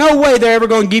 There's no way they're ever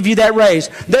going to give you that raise.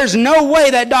 There's no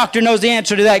way that doctor knows the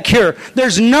answer to that cure.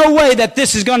 There's no way that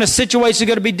this situation is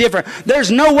going to be different.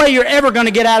 There's no way you're ever going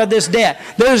to get out of this debt.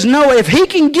 There's no way. If he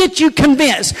can get you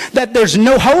convinced that there's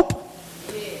no hope,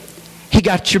 he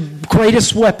got your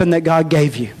greatest weapon that God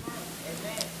gave you.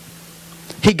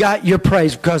 He got your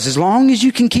praise, because as long as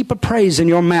you can keep a praise in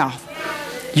your mouth,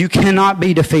 you cannot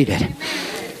be defeated.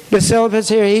 But Cephas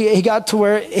here, he got to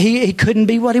where he couldn't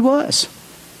be what he was.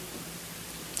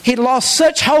 He'd lost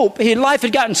such hope. His life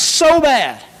had gotten so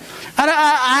bad.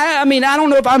 I mean, I don't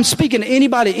know if I'm speaking to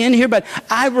anybody in here, but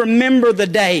I remember the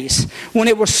days when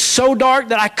it was so dark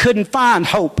that I couldn't find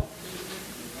hope.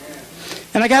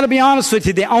 And I got to be honest with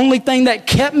you, the only thing that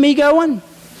kept me going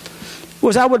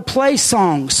was I would play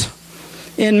songs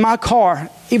in my car,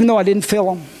 even though I didn't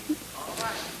feel them.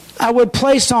 I would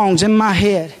play songs in my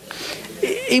head,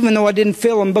 even though I didn't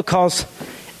feel them, because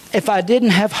if I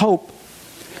didn't have hope,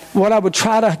 what I would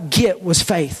try to get was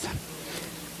faith.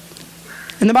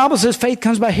 And the Bible says faith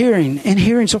comes by hearing, and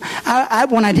hearing. So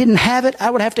when I didn't have it, I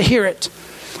would have to hear it.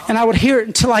 And I would hear it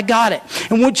until I got it.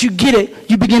 And once you get it,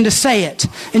 you begin to say it.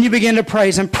 And you begin to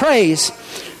praise. And praise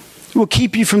will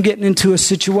keep you from getting into a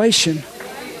situation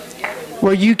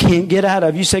where you can't get out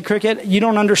of. You say, Cricket, you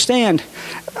don't understand.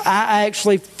 I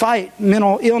actually fight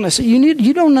mental illness.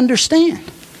 You don't understand.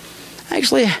 I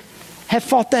actually have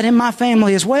fought that in my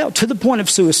family as well, to the point of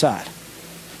suicide.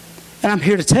 And I'm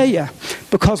here to tell you,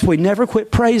 because we never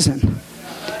quit praising,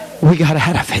 we got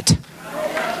out of it.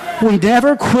 We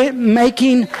never quit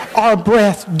making our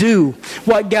breath do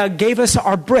what God gave us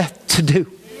our breath to do.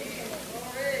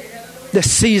 The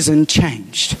season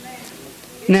changed.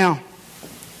 Now,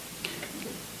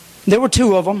 there were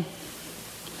two of them.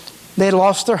 They had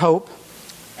lost their hope.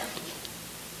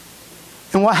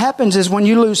 And what happens is when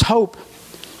you lose hope,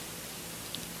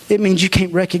 it means you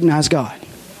can't recognize God.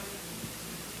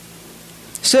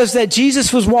 It says that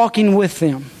Jesus was walking with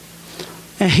them,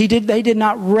 and they did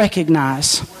not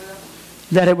recognize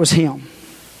that it was him.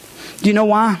 Do you know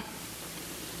why?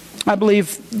 I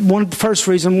believe one of the first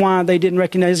reasons why they didn't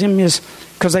recognize him is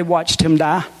because they watched him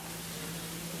die.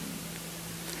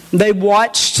 They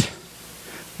watched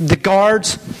the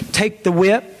guards take the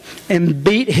whip and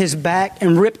beat his back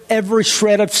and rip every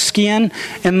shred of skin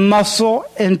and muscle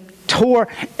and tore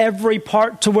every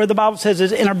part to where the Bible says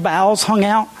his inner bowels hung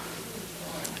out.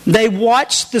 They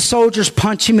watched the soldiers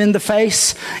punch him in the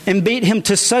face and beat him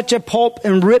to such a pulp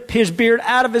and rip his beard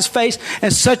out of his face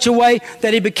in such a way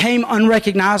that he became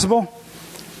unrecognizable.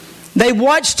 They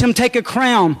watched him take a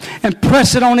crown and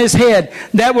press it on his head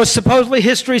that was supposedly,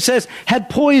 history says, had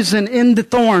poison in the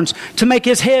thorns to make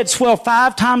his head swell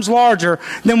 5 times larger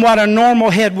than what a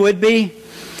normal head would be.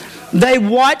 They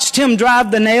watched him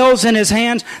drive the nails in his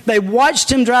hands. They watched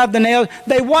him drive the nails.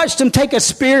 They watched him take a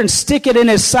spear and stick it in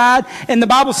his side. And the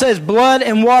Bible says blood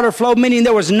and water flowed, meaning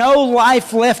there was no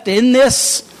life left in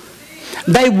this.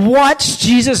 They watched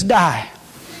Jesus die.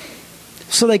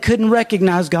 So they couldn't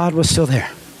recognize God was still there.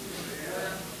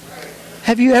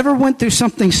 Have you ever went through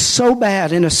something so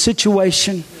bad in a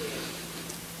situation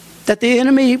that the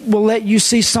enemy will let you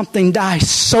see something die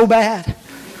so bad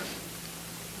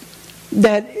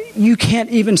that you can't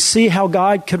even see how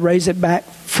God could raise it back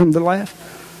from the left?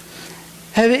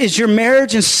 Is your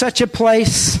marriage in such a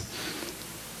place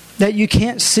that you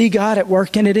can't see God at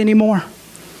work in it anymore?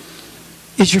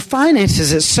 Is your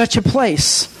finances at such a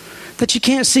place that you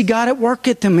can't see God at work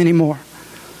at them anymore?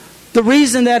 The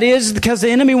reason that is because the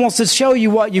enemy wants to show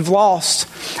you what you've lost.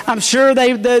 I'm sure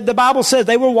the Bible says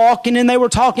they were walking and they were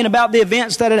talking about the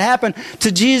events that had happened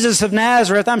to Jesus of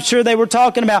Nazareth. I'm sure they were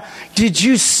talking about, did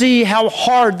you see how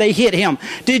hard they hit him?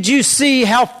 Did you see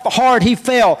how hard he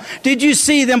fell? Did you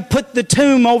see them put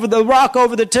the rock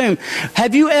over the tomb?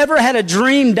 Have you ever had a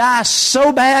dream die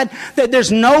so bad that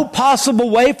there's no possible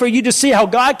way for you to see how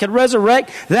God could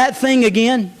resurrect that thing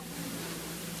again?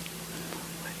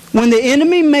 When the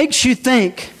enemy makes you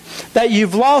think that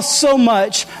you've lost so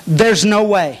much, there's no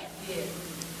way.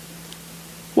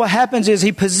 What happens is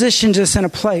he positions us in a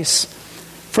place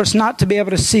for us not to be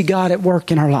able to see God at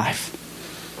work in our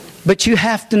life. But you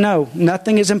have to know,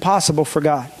 nothing is impossible for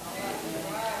God.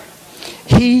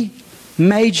 He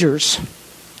majors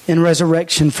in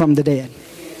resurrection from the dead.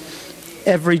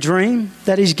 Every dream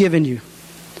that he's given you,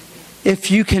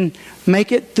 if you can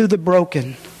make it through the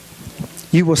broken,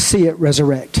 you will see it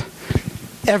resurrect.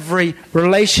 Every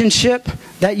relationship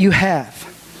that you have,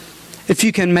 If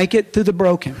you can make it through the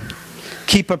broken,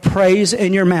 keep a praise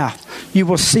in your mouth, you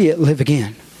will see it live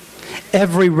again.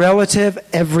 Every relative,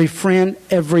 every friend,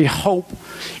 every hope,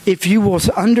 if you will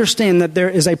understand that there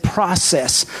is a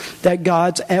process that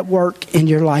God's at work in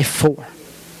your life for.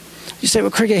 You say, well,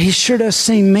 Cricket, he sure does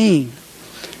seem mean.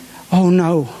 Oh,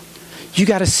 no. You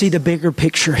got to see the bigger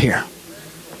picture here.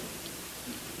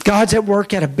 God's at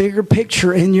work at a bigger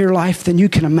picture in your life than you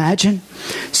can imagine.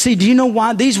 See, do you know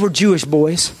why? These were Jewish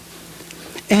boys.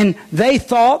 And they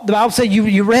thought, the Bible said,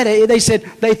 you read it, they said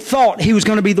they thought he was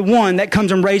going to be the one that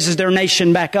comes and raises their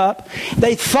nation back up.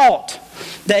 They thought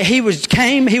that he was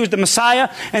the Messiah,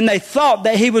 and they thought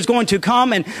that he was going to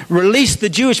come and release the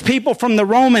Jewish people from the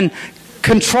Roman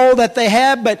control that they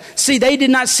had. But see, they did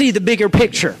not see the bigger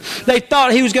picture. They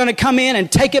thought he was going to come in and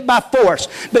take it by force.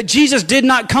 But Jesus did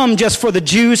not come just for the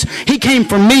Jews. He came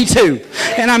for me too.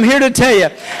 And I'm here to tell you,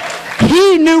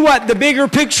 he knew what the bigger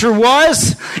picture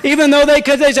was, even though they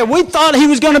said, we thought he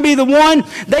was going to be the one.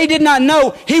 They did not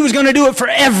know he was going to do it for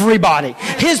everybody.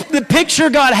 The picture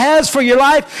God has for your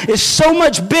life is so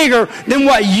much bigger than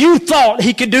what you thought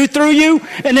he could do through you.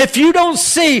 And if you don't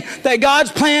see that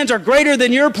God's plans are greater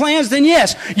than your plans, then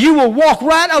yes, you will walk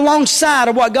right alongside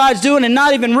of what God's doing and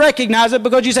not even recognize it,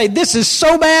 because you say, this is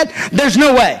so bad, there's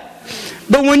no way.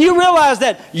 But when you realize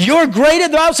that you're greater,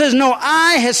 the Bible says, no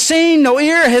eye has seen, no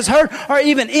ear has heard, or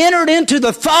even entered into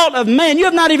the thought of man. You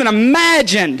have not even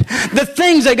imagined the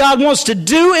things that God wants to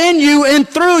do in you and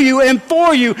through you and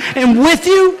for you and with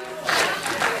you.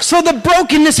 So the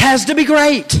brokenness has to be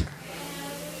great.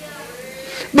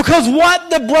 Because what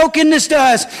the brokenness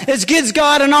does is gives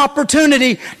God an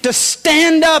opportunity to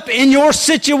stand up in your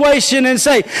situation and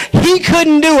say, he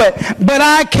couldn't do it, but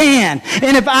I can.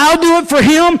 And if I'll do it for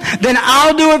him, then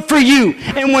I'll do it for you.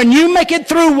 And when you make it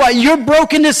through what your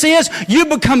brokenness is, you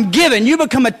become given. You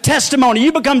become a testimony.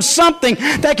 You become something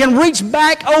that can reach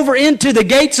back over into the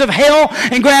gates of hell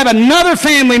and grab another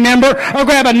family member, or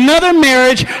grab another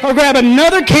marriage, or grab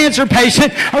another cancer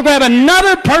patient, or grab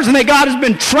another person that God has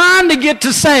been trying to get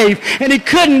to save, and he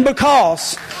couldn't,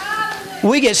 because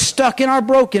we get stuck in our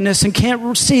brokenness and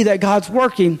can't see that God's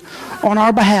working on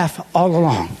our behalf all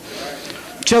along.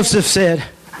 Jacob said,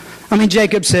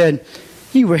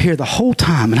 you were here the whole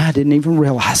time and I didn't even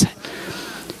realize it.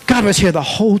 God was here the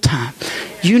whole time.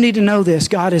 You need to know this.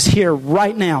 God is here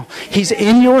right now. He's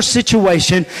in your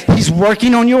situation. He's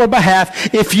working on your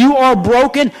behalf. If you are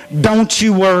broken, don't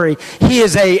you worry. He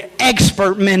is an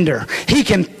expert mender. He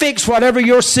can fix whatever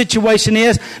your situation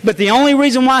is. But the only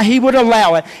reason why he would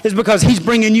allow it is because he's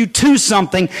bringing you to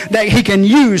something that he can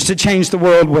use to change the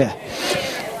world with.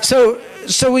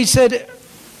 So he said,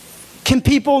 can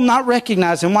people not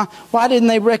recognize him? Why didn't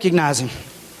they recognize him?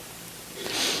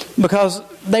 Because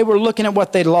they were looking at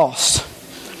what they'd lost.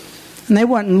 And they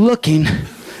weren't looking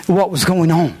at what was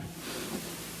going on.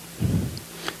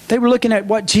 They were looking at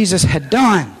what Jesus had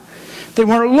done. They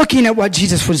weren't looking at what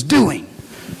Jesus was doing.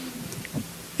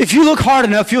 If you look hard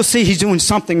enough, you'll see he's doing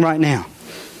something right now.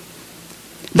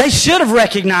 They should have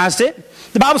recognized it.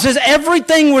 The Bible says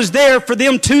everything was there for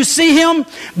them to see him,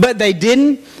 but they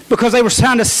didn't, because they were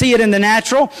trying to see it in the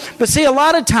natural. But see, a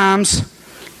lot of times,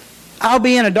 I'll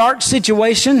be in a dark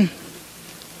situation.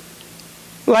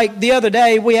 Like the other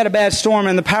day, we had a bad storm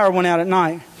and the power went out at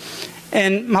night.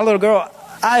 And my little girl,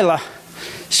 Isla,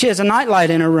 she has a nightlight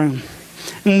in her room.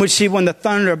 And when the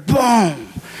thunder, boom,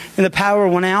 and the power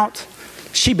went out,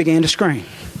 she began to scream.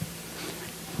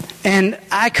 And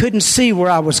I couldn't see where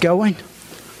I was going,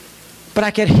 but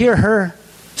I could hear her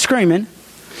screaming.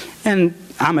 And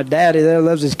I'm a daddy that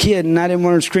loves his kid, and I didn't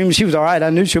want her screaming. She was all right,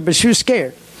 I knew she was, but she was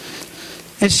scared.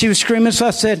 And she was screaming, so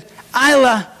I said,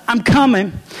 Isla, I'm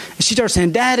coming. And she started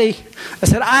saying, Daddy. I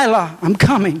said, Isla, I'm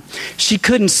coming. She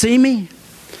couldn't see me,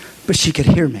 but she could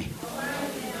hear me.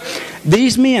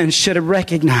 These men should have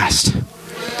recognized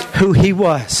who he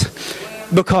was,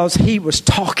 because he was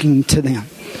talking to them.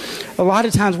 A lot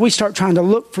of times we start trying to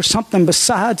look for something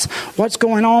besides what's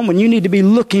going on when you need to be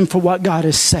looking for what God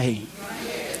is saying.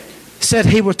 Said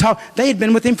he would talk. They had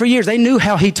been with him for years. They knew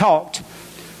how he talked.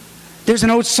 There's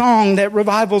an old song that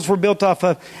revivals were built off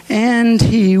of. And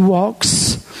he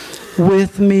walks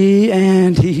with me,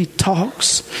 and he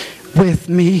talks with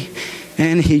me,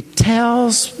 and he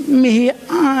tells me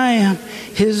I am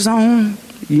his own.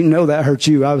 You know that hurt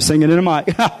you. I was singing in a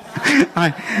mic.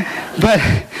 But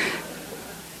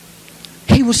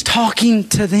he was talking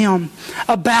to them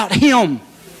about him.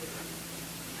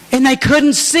 And they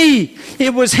couldn't see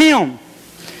it was him.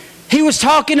 He was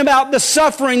talking about the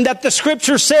suffering that the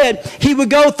scripture said he would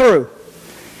go through.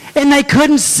 And they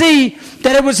couldn't see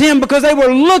that it was him because they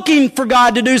were looking for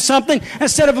God to do something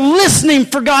instead of listening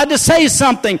for God to say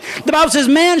something. The Bible says,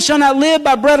 man shall not live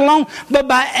by bread alone, but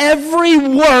by every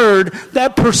word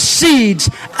that proceeds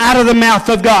out of the mouth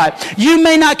of God. You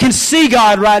may not can see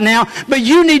God right now, but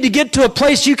you need to get to a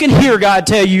place you can hear God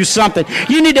tell you something.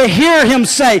 You need to hear him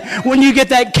say, when you get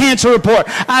that cancer report,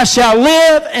 I shall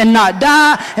live and not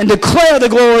die and declare the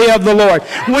glory of the Lord.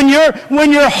 When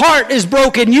your heart is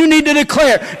broken, you need to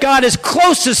declare God is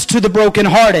closest to the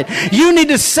brokenhearted. You need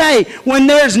to say, when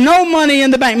there's no money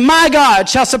in the bank, my God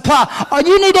shall supply. Or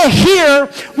you need to hear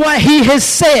what he has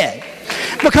said.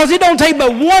 Because it don't take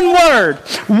but one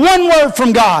word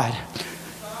from God.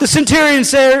 The centurion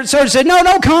said,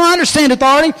 no, come on, I understand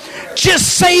authority.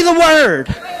 Just say the word.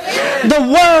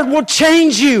 The word will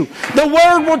change you. The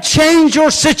word will change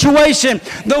your situation.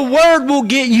 The word will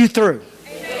get you through.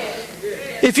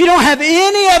 If you don't have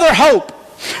any other hope,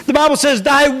 the Bible says,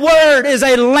 thy word is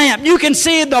a lamp. You can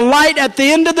see the light at the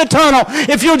end of the tunnel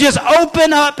if you'll just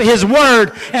open up his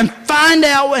word and find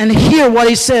out and hear what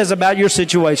he says about your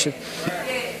situation.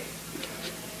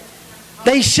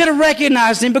 They should have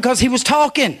recognized him because he was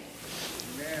talking.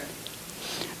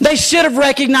 They should have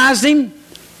recognized him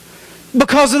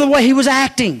because of the way he was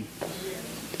acting.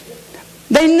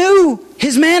 They knew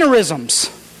his mannerisms.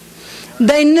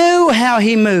 They knew how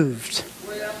he moved.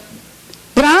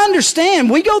 But I understand,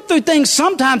 we go through things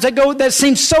sometimes that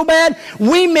seem so bad,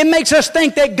 it makes us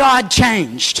think that God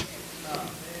changed.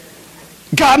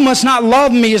 God must not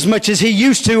love me as much as he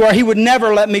used to, or he would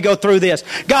never let me go through this.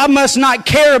 God must not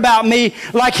care about me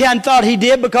like he hadn't thought he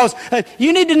did, because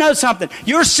you need to know something.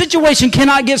 Your situation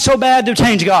cannot get so bad to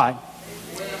change God.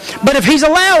 But if he's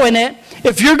allowing it,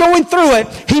 if you're going through it,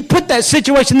 he put that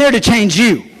situation there to change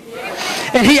you.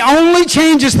 And he only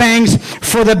changes things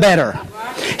for the better.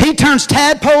 He turns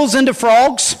tadpoles into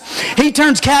frogs. He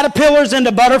turns caterpillars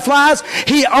into butterflies.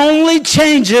 He only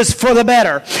changes for the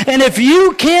better. And if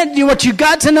you can't do what you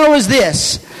got to know is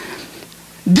this.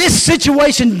 This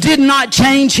situation did not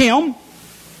change him.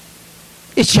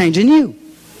 It's changing you.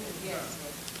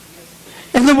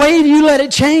 And the way you let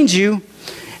it change you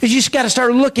is you just got to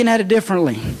start looking at it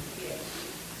differently.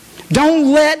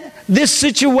 Don't let this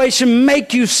situation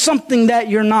make you something that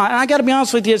you're not. And I got to be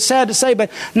honest with you, it's sad to say,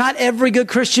 but not every good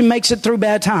Christian makes it through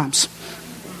bad times.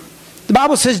 The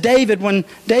Bible says when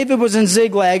David was in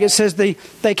Ziklag, it says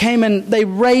they came and they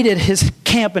raided his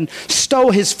camp and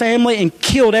stole his family and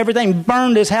killed everything,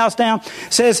 burned his house down.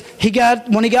 It says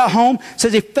when he got home, it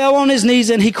says he fell on his knees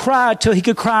and he cried till he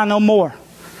could cry no more.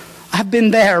 I've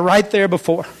been there, right there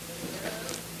before.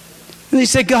 And he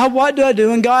said, God, what do I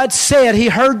do? And God said, he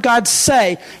heard God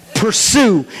say,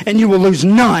 pursue and you will lose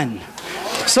none.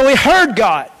 So he heard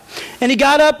God. And he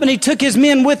got up and he took his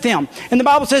men with him. And the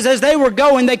Bible says as they were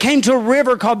going, they came to a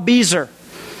river called Bezer,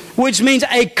 which means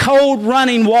a cold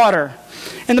running water.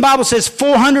 And the Bible says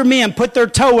 400 men put their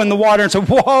toe in the water and said,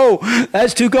 whoa,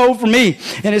 that's too cold for me.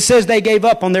 And it says they gave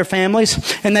up on their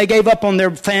families and they gave up on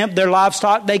their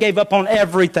livestock. They gave up on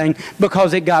everything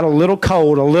because it got a little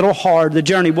cold, a little hard. The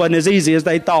journey wasn't as easy as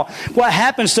they thought. What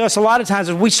happens to us a lot of times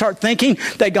is we start thinking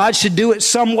that God should do it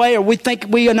some way, or we think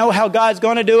we know how God's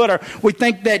going to do it, or we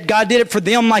think that God did it for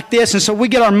them like this. And so we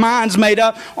get our minds made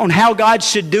up on how God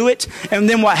should do it. And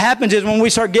then what happens is when we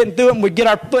start getting through it and we get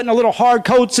our foot in a little hard,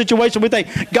 cold situation, we think,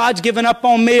 God's given up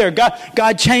on me, or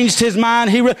God changed his mind.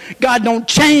 God don't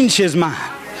change his mind.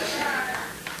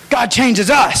 God changes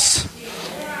us.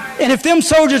 And if them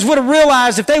soldiers would have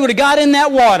realized, if they would have got in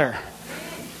that water,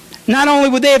 not only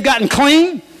would they have gotten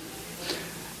clean,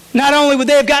 not only would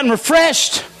they have gotten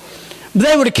refreshed, but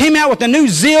they would have came out with a new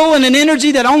zeal and an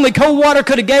energy that only cold water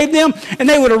could have gave them, and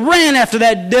they would have ran after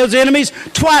those enemies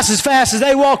twice as fast as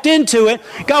they walked into it.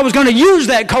 God was going to use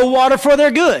that cold water for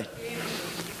their good.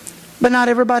 But not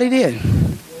everybody did.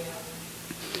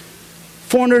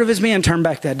 400 of his men turned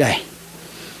back that day.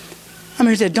 I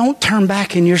mean, he said, don't turn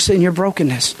back in your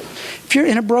brokenness. If you're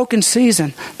in a broken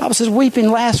season, the Bible says weeping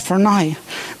lasts for a night,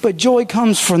 but joy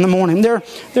comes from the morning. There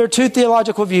are two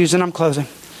theological views, and I'm closing.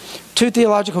 Two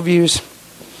theological views.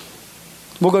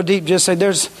 We'll go deep. Just say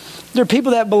there are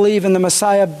people that believe in the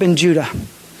Messiah ben Judah.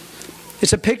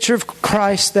 It's a picture of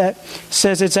Christ that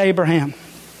says it's Abraham.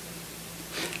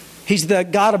 He's the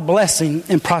God of blessing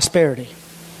and prosperity.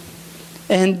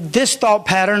 And this thought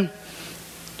pattern,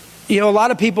 a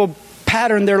lot of people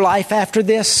pattern their life after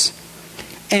this.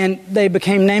 And they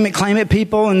became name it, claim it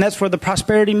people. And that's where the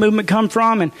prosperity movement come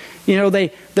from. And,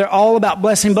 they're all about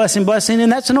blessing, blessing, blessing.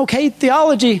 And that's an okay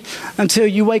theology until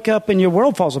you wake up and your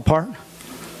world falls apart.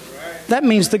 That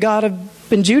means the God of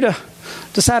ben Judah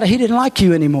decided he didn't like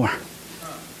you anymore.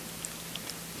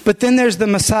 But then there's the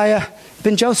Messiah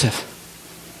ben Joseph.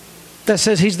 that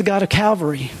says He's the God of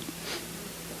Calvary,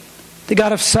 the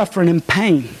God of suffering and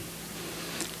pain.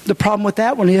 The problem with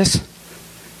that one is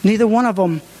neither one of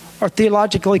them are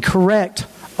theologically correct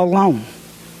alone.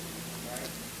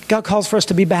 God calls for us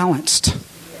to be balanced.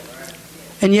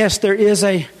 And yes, there is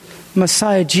a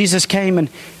Messiah. Jesus came and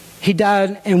He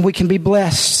died and we can be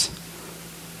blessed.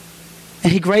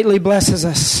 And He greatly blesses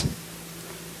us.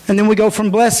 And then we go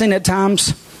from blessing at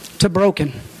times to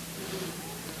broken.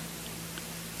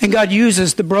 And God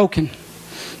uses the broken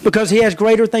because He has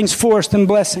greater things for us than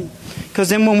blessing. Because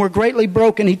then when we're greatly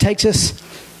broken, He takes us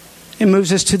and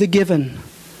moves us to the given,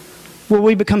 where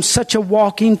we become such a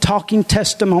walking, talking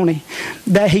testimony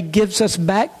that He gives us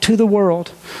back to the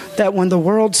world, that when the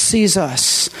world sees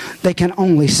us, they can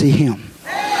only see Him.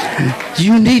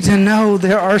 You need to know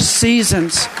there are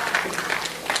seasons.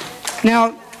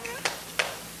 Now,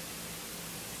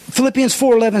 Philippians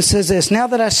 4:11 says this, now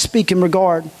that I speak in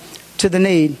regard to the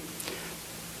need,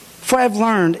 for I have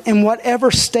learned in whatever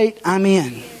state I'm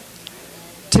in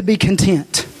to be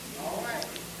content.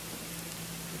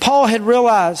 Paul had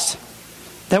realized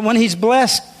that when he's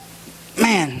blessed,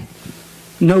 man,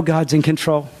 no, God's in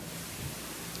control.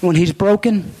 When he's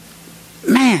broken,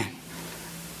 man,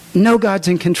 no, God's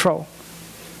in control.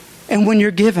 And when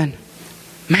you're given,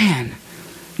 man,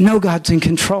 no, God's in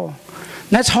control. And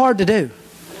that's hard to do.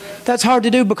 That's hard to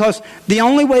do because the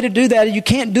only way to do that is you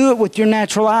can't do it with your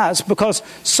natural eyes because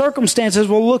circumstances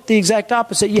will look the exact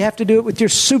opposite. You have to do it with your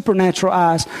supernatural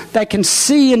eyes that can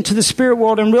see into the spirit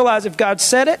world and realize if God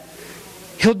said it,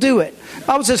 He'll do it. The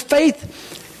Bible says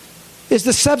faith is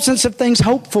the substance of things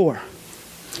hoped for.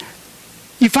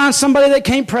 You find somebody that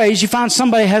can't praise, you find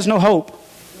somebody that has no hope.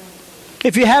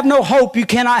 If you have no hope, you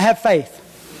cannot have faith.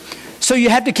 So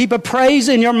you have to keep a praise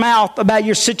in your mouth about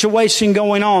your situation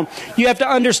going on. You have to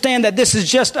understand that this is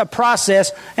just a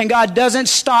process and God doesn't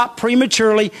stop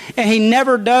prematurely and He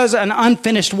never does an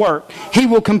unfinished work. He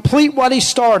will complete what He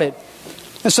started.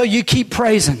 And so you keep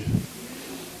praising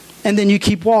and then you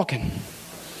keep walking.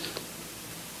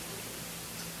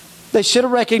 They should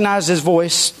have recognized His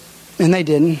voice and they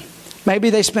didn't. Maybe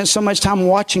they spent so much time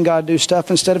watching God do stuff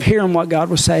instead of hearing what God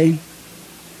was saying.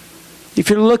 If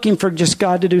you're looking for just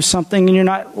God to do something and you're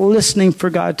not listening for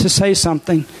God to say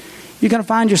something, you're going to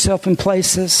find yourself in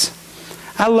places.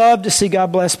 I love to see God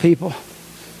bless people.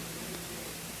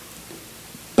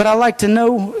 But I like to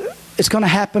know it's going to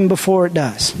happen before it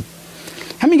does.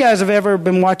 How many of you guys have ever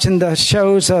been watching the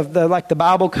shows of the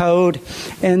Bible code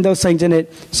and those things, and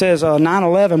it says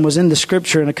 9/11 was in the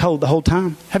scripture in a code the whole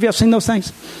time? Have you ever seen those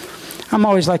things? I'm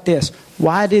always like this.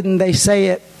 Why didn't they say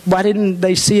it? Why didn't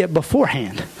they see it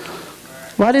beforehand?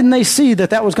 Why didn't they see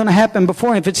that was going to happen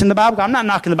before? If it's in the Bible code, I'm not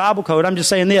knocking the Bible code. I'm just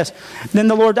saying this. Then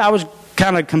the Lord, I was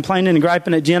kind of complaining and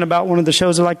griping at Jen about one of the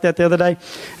shows like that the other day.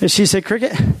 And she said,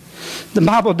 Cricket, the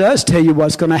Bible does tell you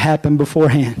what's going to happen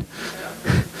beforehand.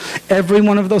 Every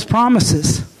one of those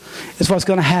promises is what's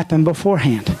going to happen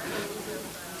beforehand.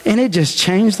 And it just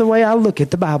changed the way I look at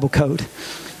the Bible code.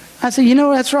 I said,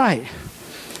 that's right.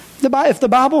 If the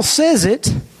Bible says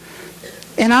it,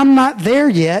 and I'm not there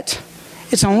yet,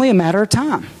 it's only a matter of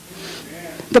time.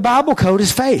 The Bible code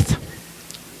is faith.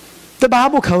 The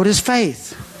Bible code is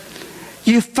faith.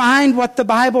 You find what the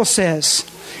Bible says.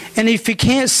 And if you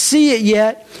can't see it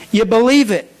yet, you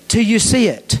believe it till you see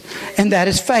it. And that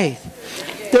is faith.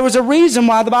 There was a reason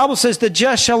why the Bible says the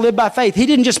just shall live by faith. He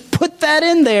didn't just put that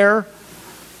in there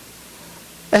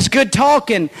as good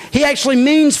talking. He actually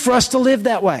means for us to live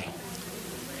that way.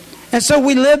 And so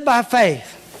we live by faith.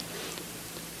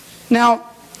 Now,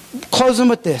 closing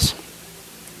with this.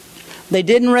 They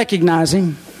didn't recognize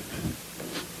Him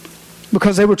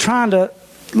because they were trying to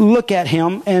look at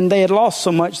Him and they had lost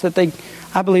so much that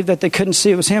I believe that they couldn't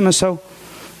see it was Him. And so,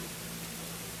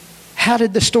 how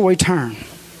did the story turn?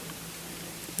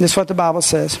 This is what the Bible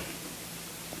says.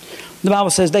 The Bible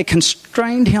says they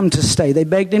constrained Him to stay. They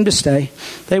begged Him to stay.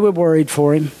 They were worried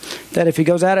for Him that if He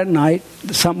goes out at night,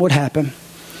 something would happen.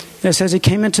 And it says He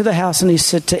came into the house and He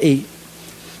sat to eat.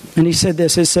 And He said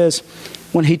this, it says,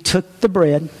 when He took the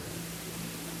bread,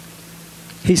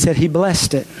 He said He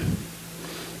blessed it.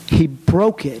 He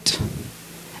broke it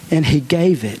and He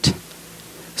gave it. It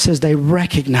says they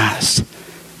recognized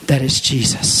that it's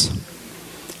Jesus.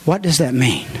 What does that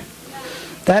mean?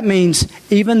 That means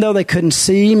even though they couldn't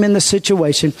see Him in the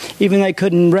situation, even though they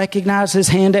couldn't recognize His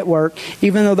hand at work,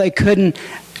 even though they couldn't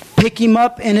pick Him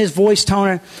up in His voice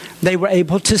toner, they were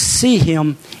able to see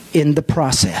Him in the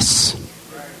process.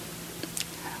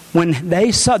 When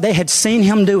they had seen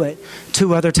Him do it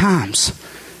 2 other times.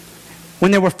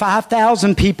 When there were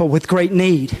 5,000 people with great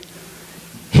need,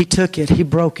 He took it, He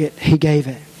broke it, He gave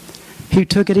it. He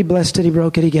took it, he blessed it, he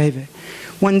broke it, he gave it.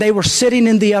 When they were sitting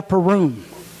in the upper room,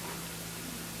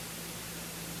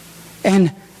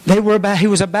 and he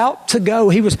was about to go.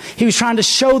 He was trying to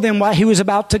show them what he was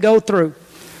about to go through.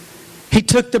 He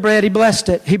took the bread, he blessed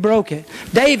it, he broke it.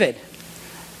 David,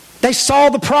 they saw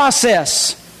the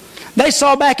process. They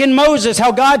saw back in Moses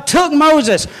how God took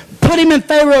Moses, put him in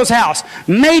Pharaoh's house,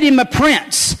 made him a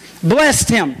prince, blessed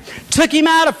him, took him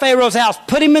out of Pharaoh's house,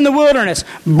 put him in the wilderness,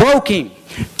 broke him,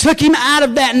 took him out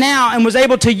of that now and was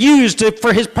able to use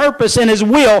for his purpose and his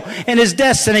will and his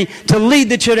destiny to lead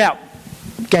the children out.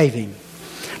 Gave him.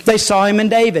 They saw him in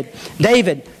David.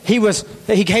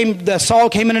 Saul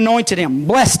came and anointed him,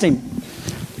 blessed him.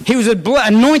 He was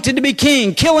anointed to be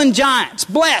king, killing giants,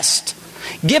 blessed.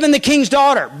 Given the king's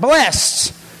daughter,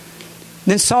 blessed.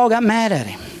 Then Saul got mad at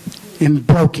him and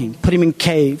broke him, put him in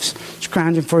caves,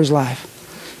 scrounging for his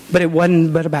life. But it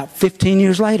wasn't but about 15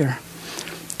 years later,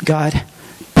 God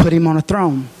put him on a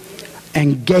throne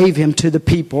and gave him to the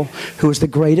people who was the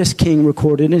greatest king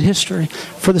recorded in history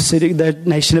for the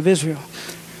nation of Israel.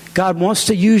 God wants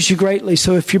to use you greatly.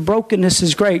 So if your brokenness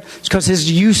is great, it's because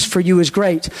his use for you is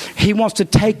great. He wants to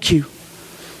take you.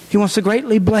 He wants to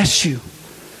greatly bless you.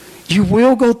 You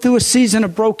will go through a season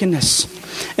of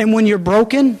brokenness. And when you're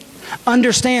broken,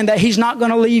 understand that he's not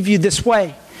going to leave you this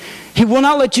way. He will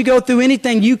not let you go through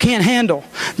anything you can't handle.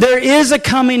 There is a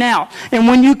coming out. And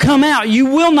when you come out, you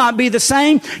will not be the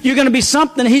same. You're going to be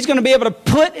something he's going to be able to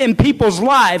put in people's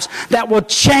lives that will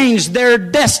change their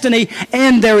destiny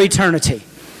and their eternity.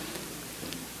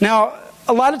 Now,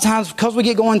 a lot of times, because we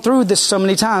get going through this so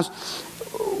many times,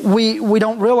 we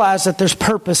don't realize that there's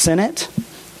purpose in it.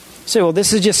 Say, well,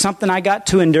 this is just something I got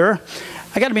to endure.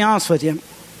 I got to be honest with you.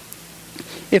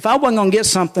 If I wasn't going to get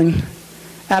something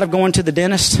out of going to the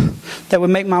dentist that would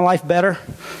make my life better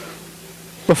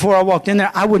before I walked in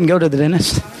there, I wouldn't go to the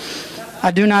dentist.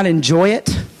 I do not enjoy it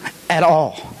at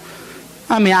all.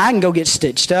 I mean, I can go get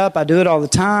stitched up. I do it all the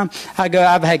time. I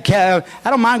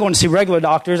don't mind going to see regular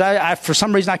doctors. For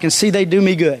some reason, I can see they do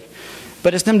me good.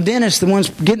 But it's them dentists, the ones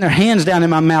getting their hands down in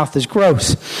my mouth is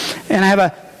gross.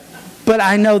 And but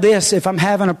I know this, if I'm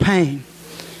having a pain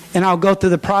and I'll go through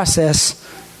the process,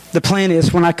 the plan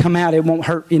is when I come out, it won't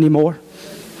hurt anymore.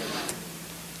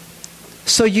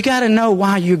 So you got to know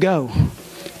why you go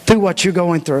through what you're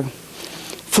going through.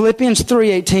 Philippians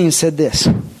 3:18 said this.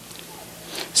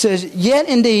 It says, yet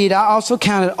indeed I also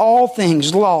counted all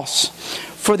things loss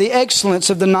for the excellence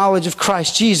of the knowledge of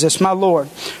Christ Jesus, my Lord,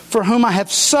 for whom I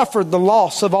have suffered the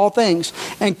loss of all things,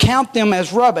 and count them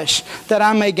as rubbish, that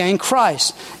I may gain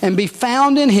Christ, and be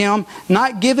found in him,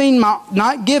 not having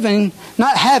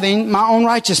my own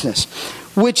righteousness,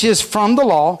 which is from the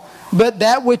law, but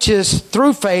that which is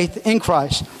through faith in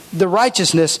Christ, the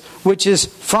righteousness which is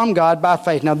from God by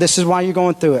faith. Now this is why you're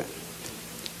going through it.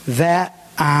 That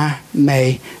I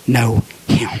may know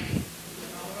him.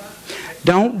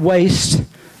 Don't waste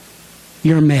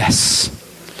your mess.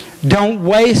 Don't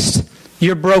waste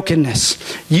your brokenness.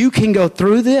 You can go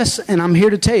through this, and I'm here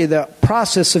to tell you the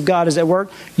process of God is at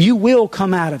work. You will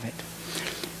come out of it.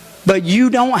 But you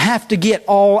don't have to get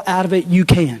all out of it you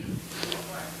can.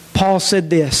 Paul said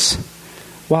this,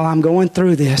 while I'm going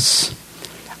through this,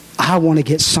 I want to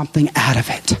get something out of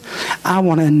it. I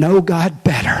want to know God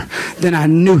better than I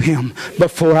knew him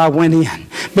before I went in.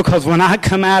 Because when I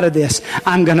come out of this,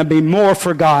 I'm going to be more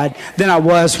for God than I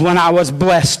was when I was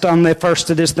blessed on the first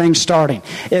of this thing starting.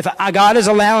 If God is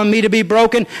allowing me to be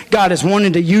broken, God is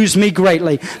wanting to use me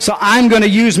greatly. So I'm going to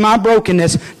use my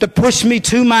brokenness to push me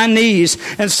to my knees.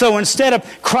 And so instead of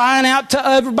crying out to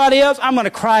everybody else, I'm going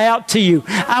to cry out to you.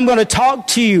 I'm going to talk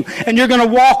to you. And you're going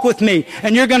to walk with me.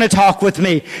 And you're going to talk with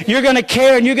me. You're going to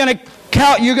care, and you're going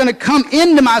to come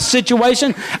into my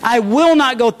situation. I will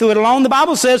not go through it alone. The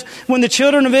Bible says when the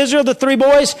children of Israel, the 3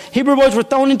 boys, Hebrew boys, were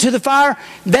thrown into the fire,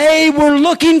 they were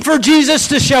looking for Jesus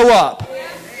to show up.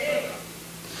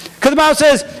 Because the Bible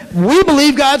says, we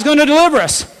believe God's going to deliver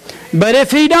us. But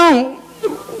if he don't,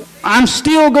 I'm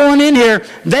still going in here.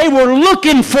 They were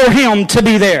looking for him to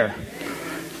be there.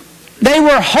 They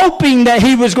were hoping that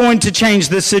he was going to change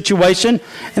this situation,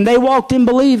 and they walked in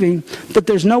believing that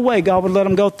there's no way God would let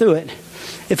them go through it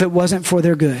if it wasn't for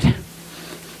their good.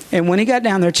 And when he got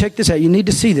down there, check this out. You need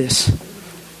to see this.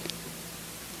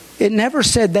 It never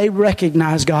said they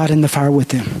recognized God in the fire with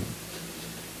them.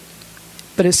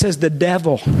 But it says the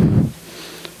devil,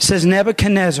 it says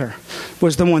Nebuchadnezzar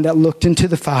was the one that looked into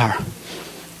the fire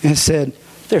and said,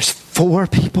 there's 4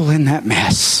 people in that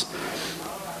mess.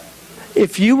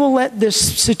 If you will let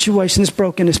this situation, this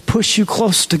brokenness, push you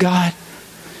close to God,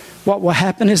 what will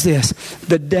happen is this.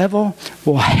 The devil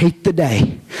will hate the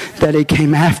day that he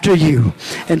came after you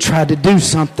and tried to do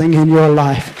something in your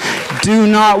life. Do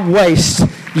not waste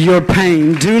your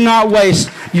pain. Do not waste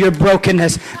your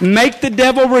brokenness. Make the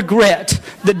devil regret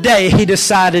the day he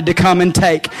decided to come and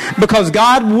take. Because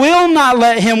God will not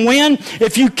let him win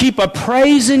if you keep a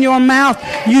praise in your mouth,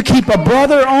 you keep a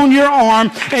brother on your arm,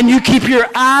 and you keep your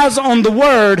eyes on the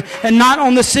word and not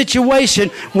on the situation.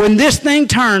 When this thing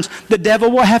turns, the devil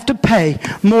will have to pay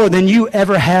more than you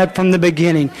ever had from the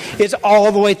beginning. It's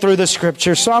all the way through the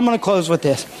scripture. So I'm going to close with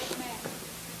this.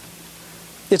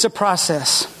 It's a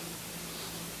process.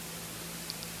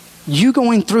 You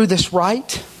going through this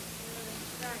right?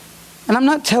 And I'm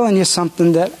not telling you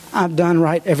something that I've done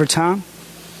right every time.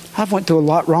 I've went through a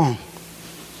lot wrong.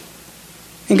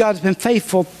 And God's been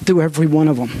faithful through every one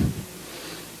of them.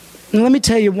 And let me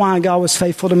tell you why God was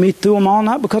faithful to me through them all.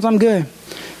 Not because I'm good.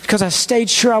 Because I stayed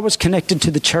sure I was connected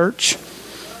to the church.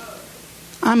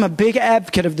 I'm a big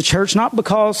advocate of the church, not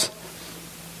because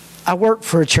I work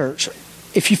for a church.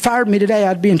 If you fired me today,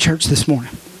 I'd be in church this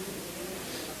morning.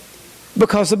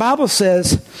 Because the Bible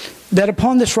says that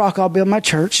upon this rock I'll build my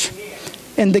church,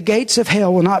 and the gates of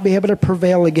hell will not be able to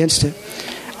prevail against it.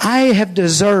 I have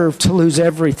deserved to lose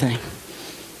everything.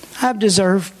 I've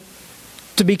deserved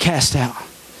to be cast out.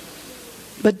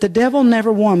 But the devil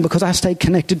never won because I stayed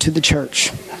connected to the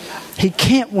church. He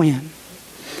can't win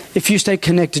if you stay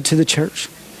connected to the church.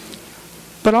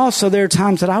 But also there are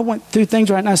times that I went through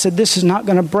things right and I said, this is not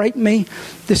going to break me.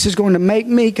 This is going to make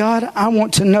me. God, I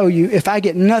want to know you. If I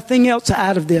get nothing else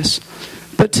out of this,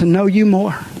 but to know you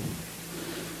more.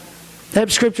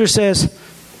 That scripture says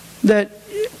that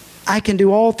I can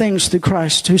do all things through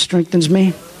Christ who strengthens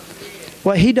me.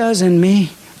 What he does in me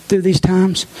through these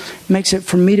times makes it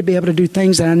for me to be able to do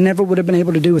things that I never would have been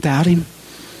able to do without him.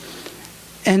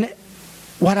 And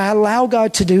what I allow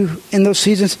God to do in those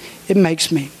seasons, it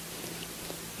makes me.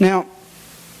 Now,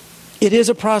 it is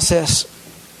a process.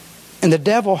 And the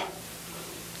devil,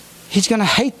 he's going to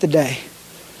hate the day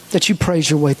that you praise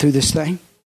your way through this thing.